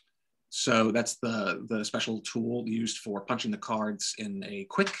 So that's the special tool used for punching the cards in a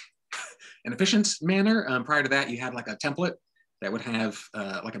quick an efficient manner. Prior to that, you had like a template that would have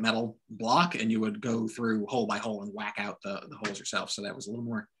like a metal block, and you would go through hole by hole and whack out the holes yourself. So that was a little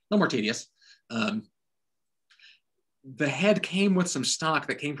more tedious. The head came with some stock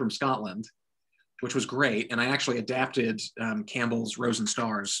that came from Scotland, which was great. And I actually adapted Campbell's Rose and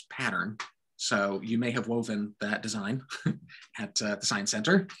Stars pattern. So you may have woven that design at the Science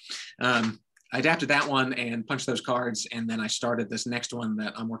Center. I adapted that one and punched those cards. And then I started this next one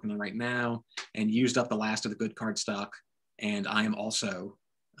that I'm working on right now and used up the last of the good card stock. And I am also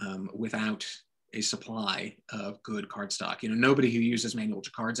without a supply of good card stock. You know, nobody who uses manual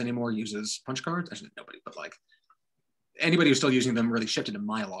cards anymore uses punch cards. Actually, nobody, but like anybody who's still using them really shifted to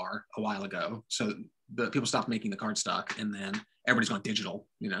Mylar a while ago. So the people stopped making the card stock, and then everybody's gone digital,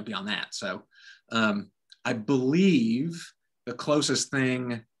 you know, beyond that. So I believe the closest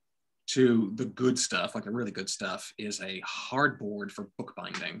thing to the good stuff, like the really good stuff, is a hardboard for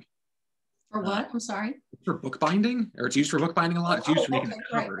bookbinding. For what? I'm sorry. For bookbinding, or it's used for bookbinding a lot. It's used for making a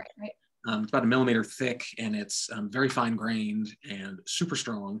cover. Right. It's about 1 millimeter thick, and it's very fine grained and super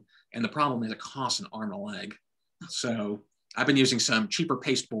strong. And the problem is it costs an arm and a leg. So I've been using some cheaper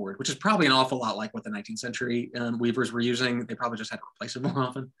pasteboard, which is probably an awful lot like what the 19th century weavers were using. They probably just had to replace it more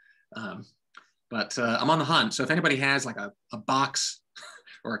often. But I'm on the hunt. So if anybody has like a box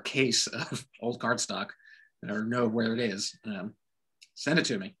or a case of old cardstock or know where it is, send it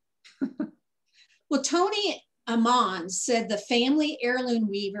to me. Well, Tony Amon said the family heirloom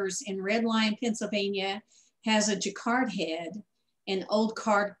weavers in Red Lion, Pennsylvania has a jacquard head and old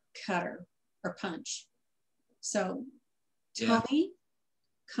card cutter or punch. So Tony,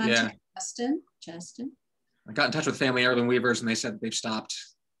 contact Justin. I got in touch with Family Heirloom Weavers, and they said they've stopped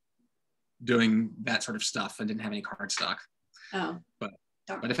doing that sort of stuff and didn't have any cardstock. Oh, but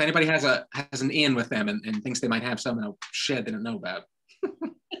if anybody has an in with them and thinks they might have some in a shed they don't know about,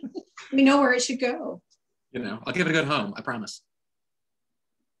 we know where it should go. You know, I'll give it a good home. I promise.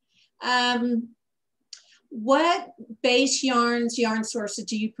 What base yarn sources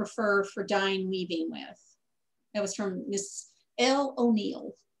do you prefer for dyeing weaving with? That was from Miss L.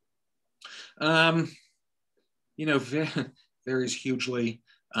 O'Neill. You know, varies hugely.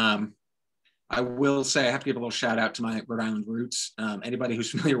 I will say I have to give a little shout out to my Rhode Island roots. Anybody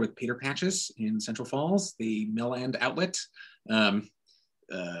who's familiar with Peter Patches in Central Falls, the mill end outlet,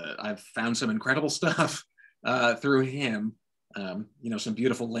 I've found some incredible stuff through him. You know, some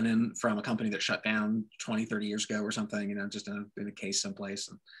beautiful linen from a company that shut down 20, 30 years ago or something, you know, just in a case someplace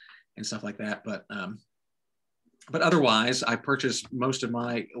and stuff like that. But otherwise, I purchased most of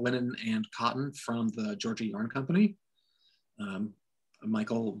my linen and cotton from the Georgia Yarn Company.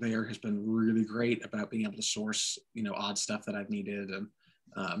 Michael there has been really great about being able to source, you know, odd stuff that I've needed,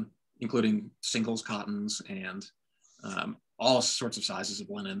 and including singles cottons and all sorts of sizes of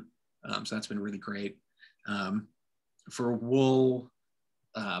linen. So that's been really great. For wool,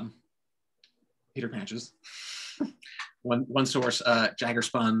 Peter Patches. One source, Jagger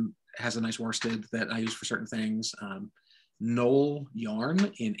Spun has a nice worsted that I use for certain things. Knoll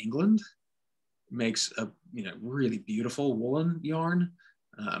Yarn in England makes a really beautiful woolen yarn.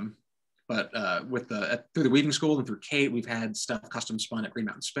 But through the weaving school and through Kate, we've had stuff custom spun at Green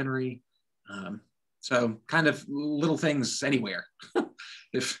Mountain Spinnery. So kind of little things anywhere.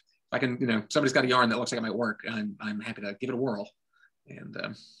 If I can, somebody's got a yarn that looks like it might work, I'm happy to give it a whirl and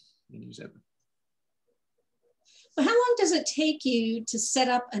use it. Well, how long does it take you to set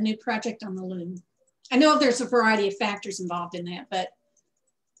up a new project on the loom? I know there's a variety of factors involved in that, but.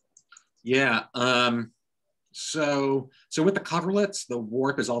 Yeah, so with the coverlets, the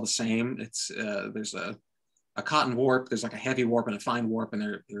warp is all the same. It's there's a cotton warp, there's like a heavy warp and a fine warp, and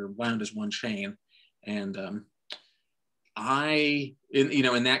they're wound as one chain. And in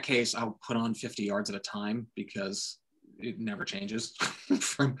that case, I'll put on 50 yards at a time because it never changes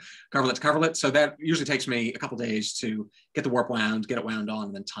from coverlet to coverlet. So that usually takes me a couple days to get the warp wound, get it wound on,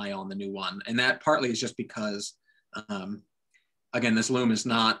 and then tie on the new one. And that partly is just because, again, this loom was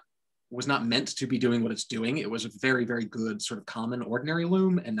not meant to be doing what it's doing. It was a very, very good sort of common ordinary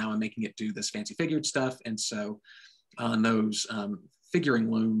loom. And now I'm making it do this fancy figured stuff. And so on those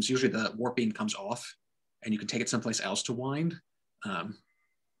figuring looms, usually the warp beam comes off and you can take it someplace else to wind.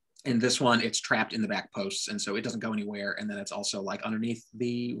 And this one, it's trapped in the back posts. And so it doesn't go anywhere. And then it's also like underneath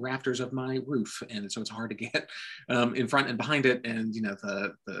the rafters of my roof. And so it's hard to get in front and behind it. And,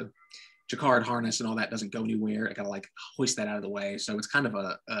 the jacquard harness and all that doesn't go anywhere. I gotta like hoist that out of the way. So it's kind of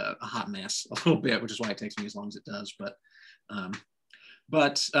a hot mess a little bit, which is why it takes me as long as it does.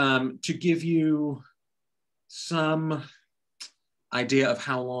 But to give you some idea of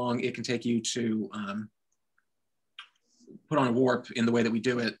how long it can take you to put on a warp in the way that we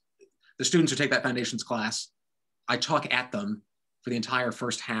do it, the students who take that foundations class, I talk at them for the entire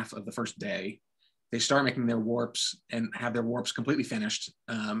first half of the first day. They start making their warps and have their warps completely finished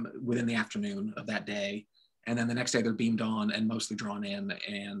within the afternoon of that day. And then the next day they're beamed on and mostly drawn in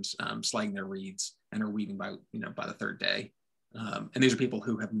and sliding their reeds and are weaving by, by the third day. And these are people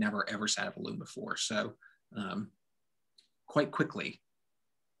who have never, ever sat at a loom before. So quite quickly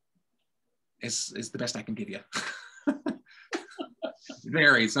is the best I can give you. It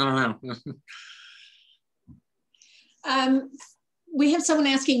varies, I don't know. We have someone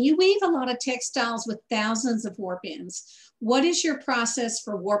asking, you weave a lot of textiles with thousands of warp ends. What is your process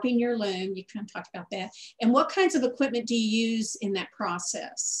for warping your loom? You kind of talked about that. And what kinds of equipment do you use in that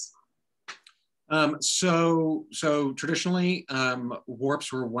process? So traditionally,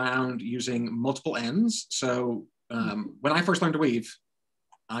 warps were wound using multiple ends. So when I first learned to weave,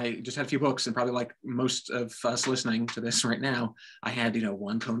 I just had a few books, and probably like most of us listening to this right now, I had,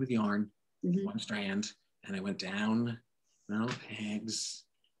 one cone of yarn, one strand, and I went down, pegs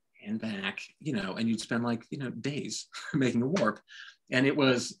and back, and you'd spend like, days making a warp. And it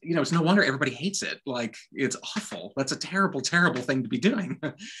was, it's no wonder everybody hates it. Like, it's awful. That's a terrible, terrible thing to be doing.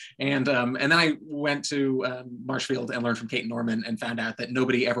 And then I went to Marshfield and learned from Kate and Norman and found out that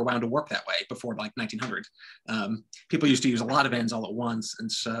nobody ever wound a warp that way before like 1900. People used to use a lot of ends all at once. And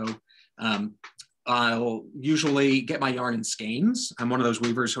so I'll usually get my yarn in skeins. I'm one of those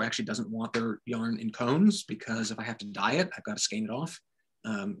weavers who actually doesn't want their yarn in cones, because if I have to dye it, I've got to skein it off,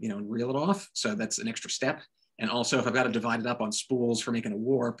 and reel it off. So that's an extra step. And also, if I've got to divide it up on spools for making a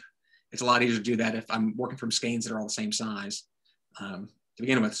warp, it's a lot easier to do that if I'm working from skeins that are all the same size to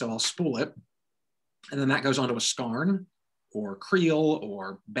begin with. So I'll spool it, and then that goes onto a scarn or creel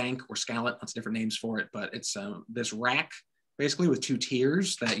or bank or scallop. Lots of different names for it, but it's this rack basically with two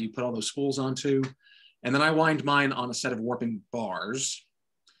tiers that you put all those spools onto. And then I wind mine on a set of warping bars,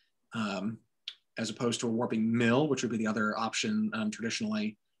 as opposed to a warping mill, which would be the other option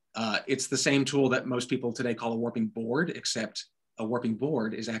traditionally. It's the same tool that most people today call a warping board, except a warping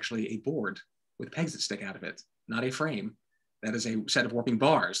board is actually a board with pegs that stick out of it, not a frame. That is a set of warping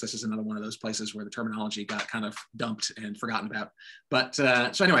bars. This is another one of those places where the terminology got kind of dumped and forgotten about. But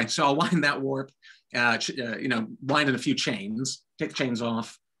so anyway, so I'll wind that warp, wind in a few chains, take the chains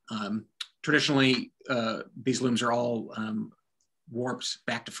off. Traditionally, these looms are all warped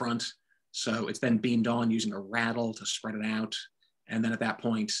back to front. So it's then beamed on using a rattle to spread it out. And then at that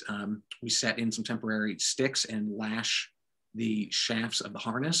point, we set in some temporary sticks and lash the shafts of the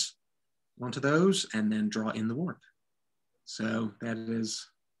harness onto those, and then draw in the warp. So that is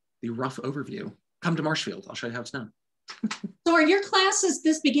the rough overview. Come to Marshfield, I'll show you how it's done. So are your classes,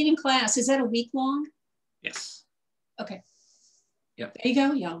 this beginning class, is that a week long? Yes. Okay. Yep. There you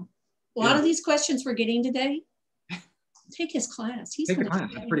go, y'all. A lot of these questions we're getting today, take his class. He's take the class,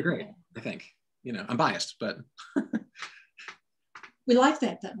 it's pretty great, I think. I'm biased, but. We like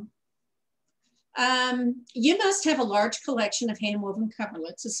that though. You must have a large collection of hand-woven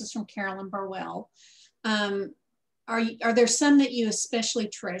coverlets. This is from Carolyn Burwell. Are there some that you especially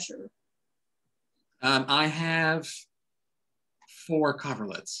treasure? I have 4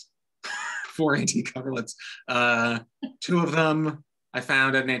 coverlets, 4 antique coverlets. 2 of them I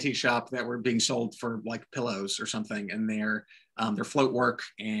found at an antique shop that were being sold for like pillows or something, and they're float work,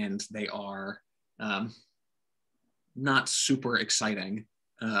 and they are not super exciting.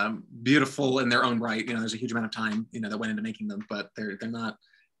 Beautiful in their own right. There's a huge amount of time that went into making them, but they're not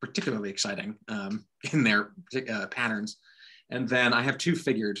particularly exciting in their patterns. And then I have 2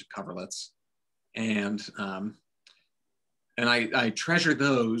 figured coverlets, and I treasure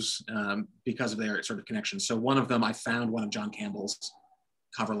those because of their sort of connection. So one of them, I found one of John Campbell's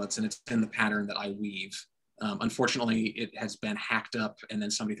coverlets, and it's in the pattern that I weave. Unfortunately, it has been hacked up, and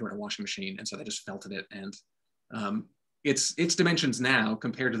then somebody threw it in a washing machine, and so they just felted it. And its dimensions now,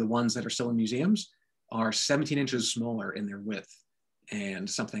 compared to the ones that are still in museums, are 17 inches smaller in their width. And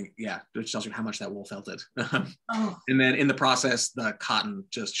something, which tells you how much that wool felted. And then in the process, the cotton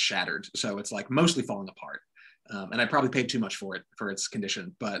just shattered. So it's like mostly falling apart. And I probably paid too much for it, for its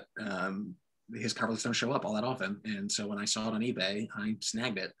condition, but his coverlets don't show up all that often. And so when I saw it on eBay, I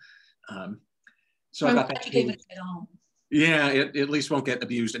snagged it. So I thought that gave it at home. Yeah, it at least won't get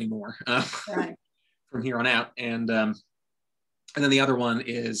abused anymore Right. from here on out. And then the other one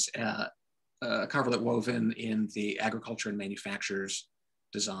is a coverlet woven in the agriculture and manufacturers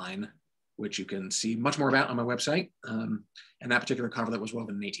design, which you can see much more about on my website. And that particular coverlet was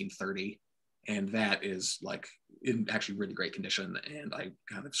woven in 1830. And that is like in actually really great condition. And I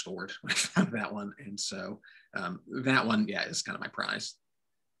kind of scored when I found that one. And so that one, is kind of my prize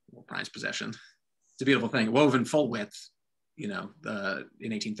possession. It's a beautiful thing, woven full width, you know,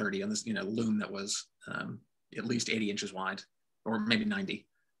 in 1830 on this, you know, loom that was at least 80 inches wide, or maybe 90.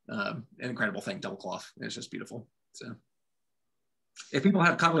 An incredible thing, double cloth. It's just beautiful. So if people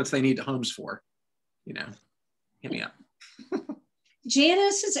have coverlets they need homes for, you know, hit me up.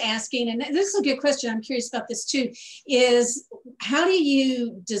 Janice is asking, and this is a good question, I'm curious about this too, is how do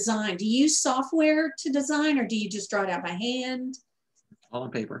you design? Do you use software to design, or do you just draw it out by hand? All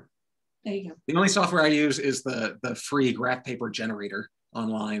on paper. There you go. The only software I use is the free graph paper generator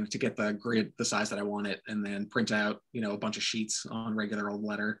online to get the grid the size that I want it, and then print out, you know, a bunch of sheets on regular old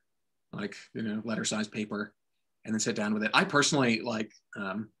letter, like, you know, letter size paper, and then sit down with it. I personally like,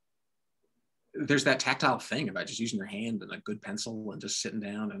 there's that tactile thing about just using your hand and a good pencil and just sitting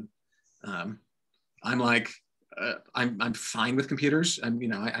down. And I'm like, I'm fine with computers. You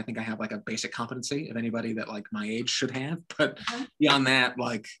know, I think I have like a basic competency of anybody that like my age should have, but beyond that,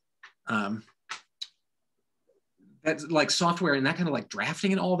 like, that's like software and that kind of like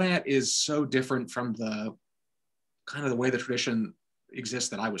drafting and all that is so different from the kind of the way the tradition exists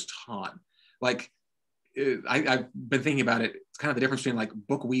that I was taught. Like, I've been thinking about it. It's kind of the difference between like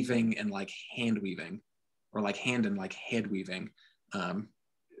book weaving and like hand weaving, or like hand and like head weaving.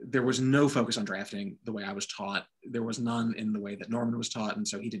 There was no focus on drafting the way I was taught. There was none in the way that Norman was taught, and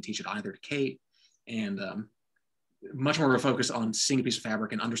so he didn't teach it either to Kate. And much more of a focus on seeing a piece of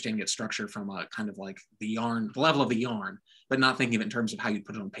fabric and understanding its structure from a kind of like the yarn, the level of the yarn, but not thinking of it in terms of how you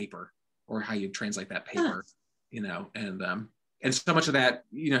put it on paper or how you translate that paper, you know. And so much of that,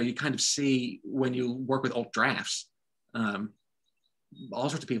 you know, you kind of see when you work with old drafts. All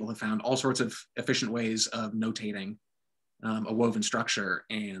sorts of people have found all sorts of efficient ways of notating a woven structure,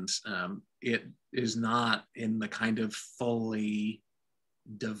 and it is not in the kind of fully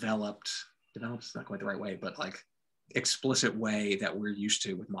developed is not quite the right way, but like explicit way that we're used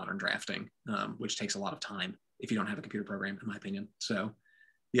to with modern drafting, which takes a lot of time if you don't have a computer program, in my opinion. So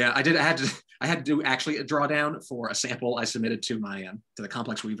yeah, I had to do actually a drawdown for a sample I submitted to my to the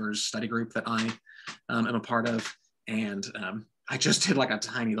Complex Weavers study group that I am a part of, and I just did like a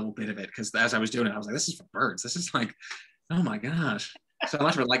tiny little bit of it because as I was doing it, I was like, this is for birds. This is like, oh my gosh, so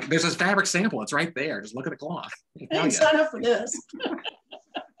much of it. Like, there's this fabric sample. It's right there. Just look at the cloth. I didn't sign up for this.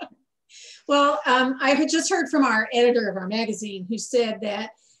 Well, I had just heard from our editor of our magazine who said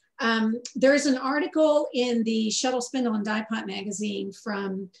that there's an article in the Shuttle, Spindle, and Die Pot magazine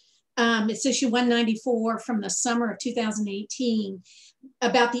from, it's issue 194 from the summer of 2018,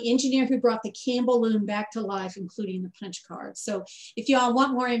 about the engineer who brought the Campbell loom back to life, including the punch card. So if y'all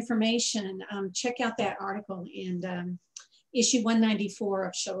want more information, check out that article in issue 194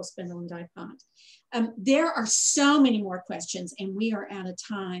 of Shuttle, Spindle, and Die Pot. There are so many more questions and we are out of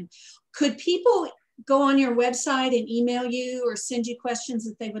time. Could people go on your website and email you or send you questions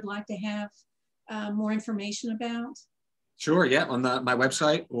that they would like to have more information about? Sure, yeah, on my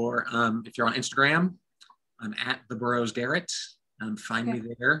website, or if you're on Instagram, I'm at the Burroughs Garret. Find me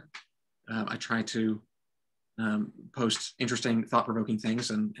there. I try to post interesting, thought-provoking things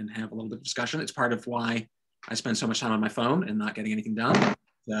and have a little bit of discussion. It's part of why I spend so much time on my phone and not getting anything done.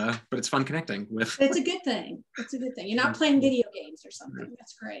 But it's fun connecting with. It's a good thing. It's a good thing. You're not playing video games or something.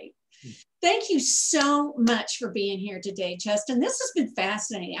 That's great. Thank you so much for being here today, Justin. This has been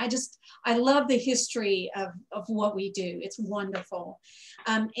fascinating. I love the history of what we do. It's wonderful.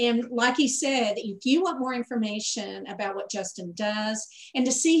 And like he said, if you want more information about what Justin does and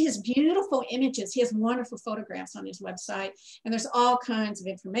to see his beautiful images, he has wonderful photographs on his website, and there's all kinds of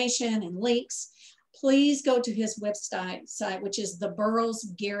information and links. Please go to his website, which is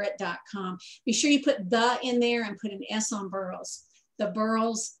theburroughsgarret.com. Be sure you put the in there and put an S on Burroughs,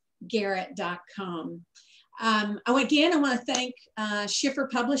 theburroughsgarret.com. Again, I want to thank Schiffer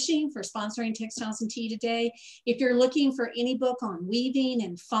Publishing for sponsoring Textiles and Tea today. If you're looking for any book on weaving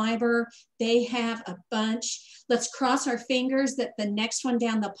and fiber, they have a bunch. Let's cross our fingers that the next one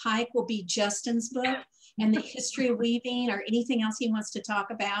down the pike will be Justin's book and the history of weaving or anything else he wants to talk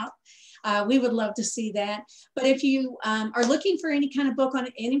about. We would love to see that. But if you are looking for any kind of book on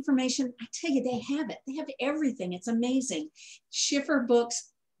any information, I tell you, they have it. They have everything. It's amazing.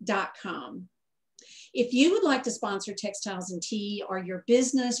 Schifferbooks.com. If you would like to sponsor Textiles and Tea or your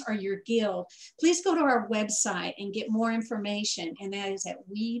business or your guild, please go to our website and get more information. And that is at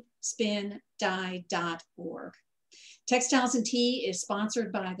weavespindie.org. Textiles and Tea is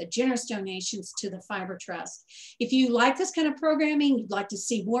sponsored by the generous donations to the Fiber Trust. If you like this kind of programming, you'd like to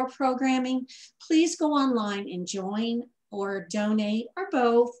see more programming, please go online and join or donate or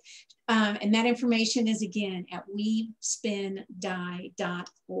both. And that information is again at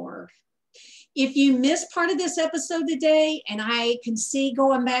weavespindie.org. If you missed part of this episode today, and I can see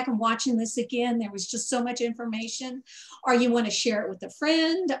going back and watching this again, there was just so much information, or you want to share it with a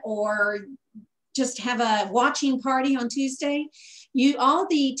friend, or just have a watching party on Tuesday, all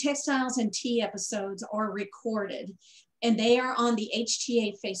the Textiles and Tea episodes are recorded, and they are on the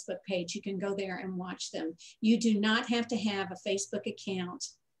HTA Facebook page. You can go there and watch them. You do not have to have a Facebook account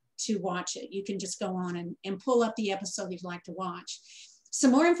to watch it. You can just go on and pull up the episode you'd like to watch.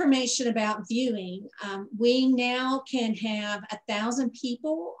 Some more information about viewing. We now can have 1,000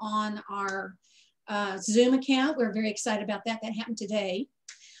 people on our Zoom account. We're very excited about that. That happened today.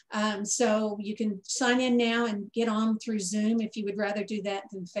 So you can sign in now and get on through Zoom if you would rather do that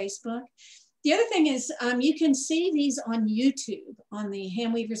than Facebook. The other thing is you can see these on YouTube, on the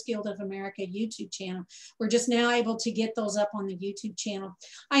Handweavers Guild of America YouTube channel. We're just now able to get those up on the YouTube channel.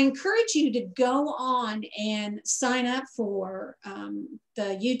 I encourage you to go on and sign up for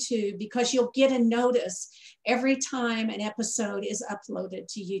the YouTube, because you'll get a notice every time an episode is uploaded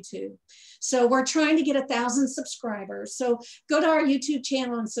to YouTube. So we're trying to get 1,000 subscribers. So go to our YouTube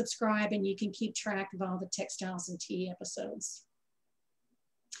channel and subscribe, and you can keep track of all the Textiles and Tea episodes.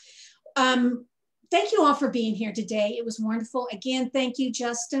 Thank you all for being here today. It was wonderful. Again, thank you,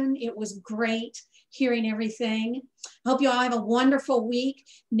 Justin. It was great hearing everything. I hope you all have a wonderful week.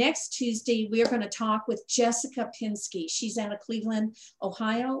 Next Tuesday, we are going to talk with Jessica Pinsky. She's out of Cleveland,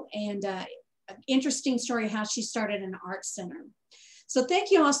 Ohio, and an interesting story how she started an art center. So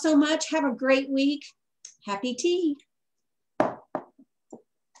thank you all so much. Have a great week. Happy tea.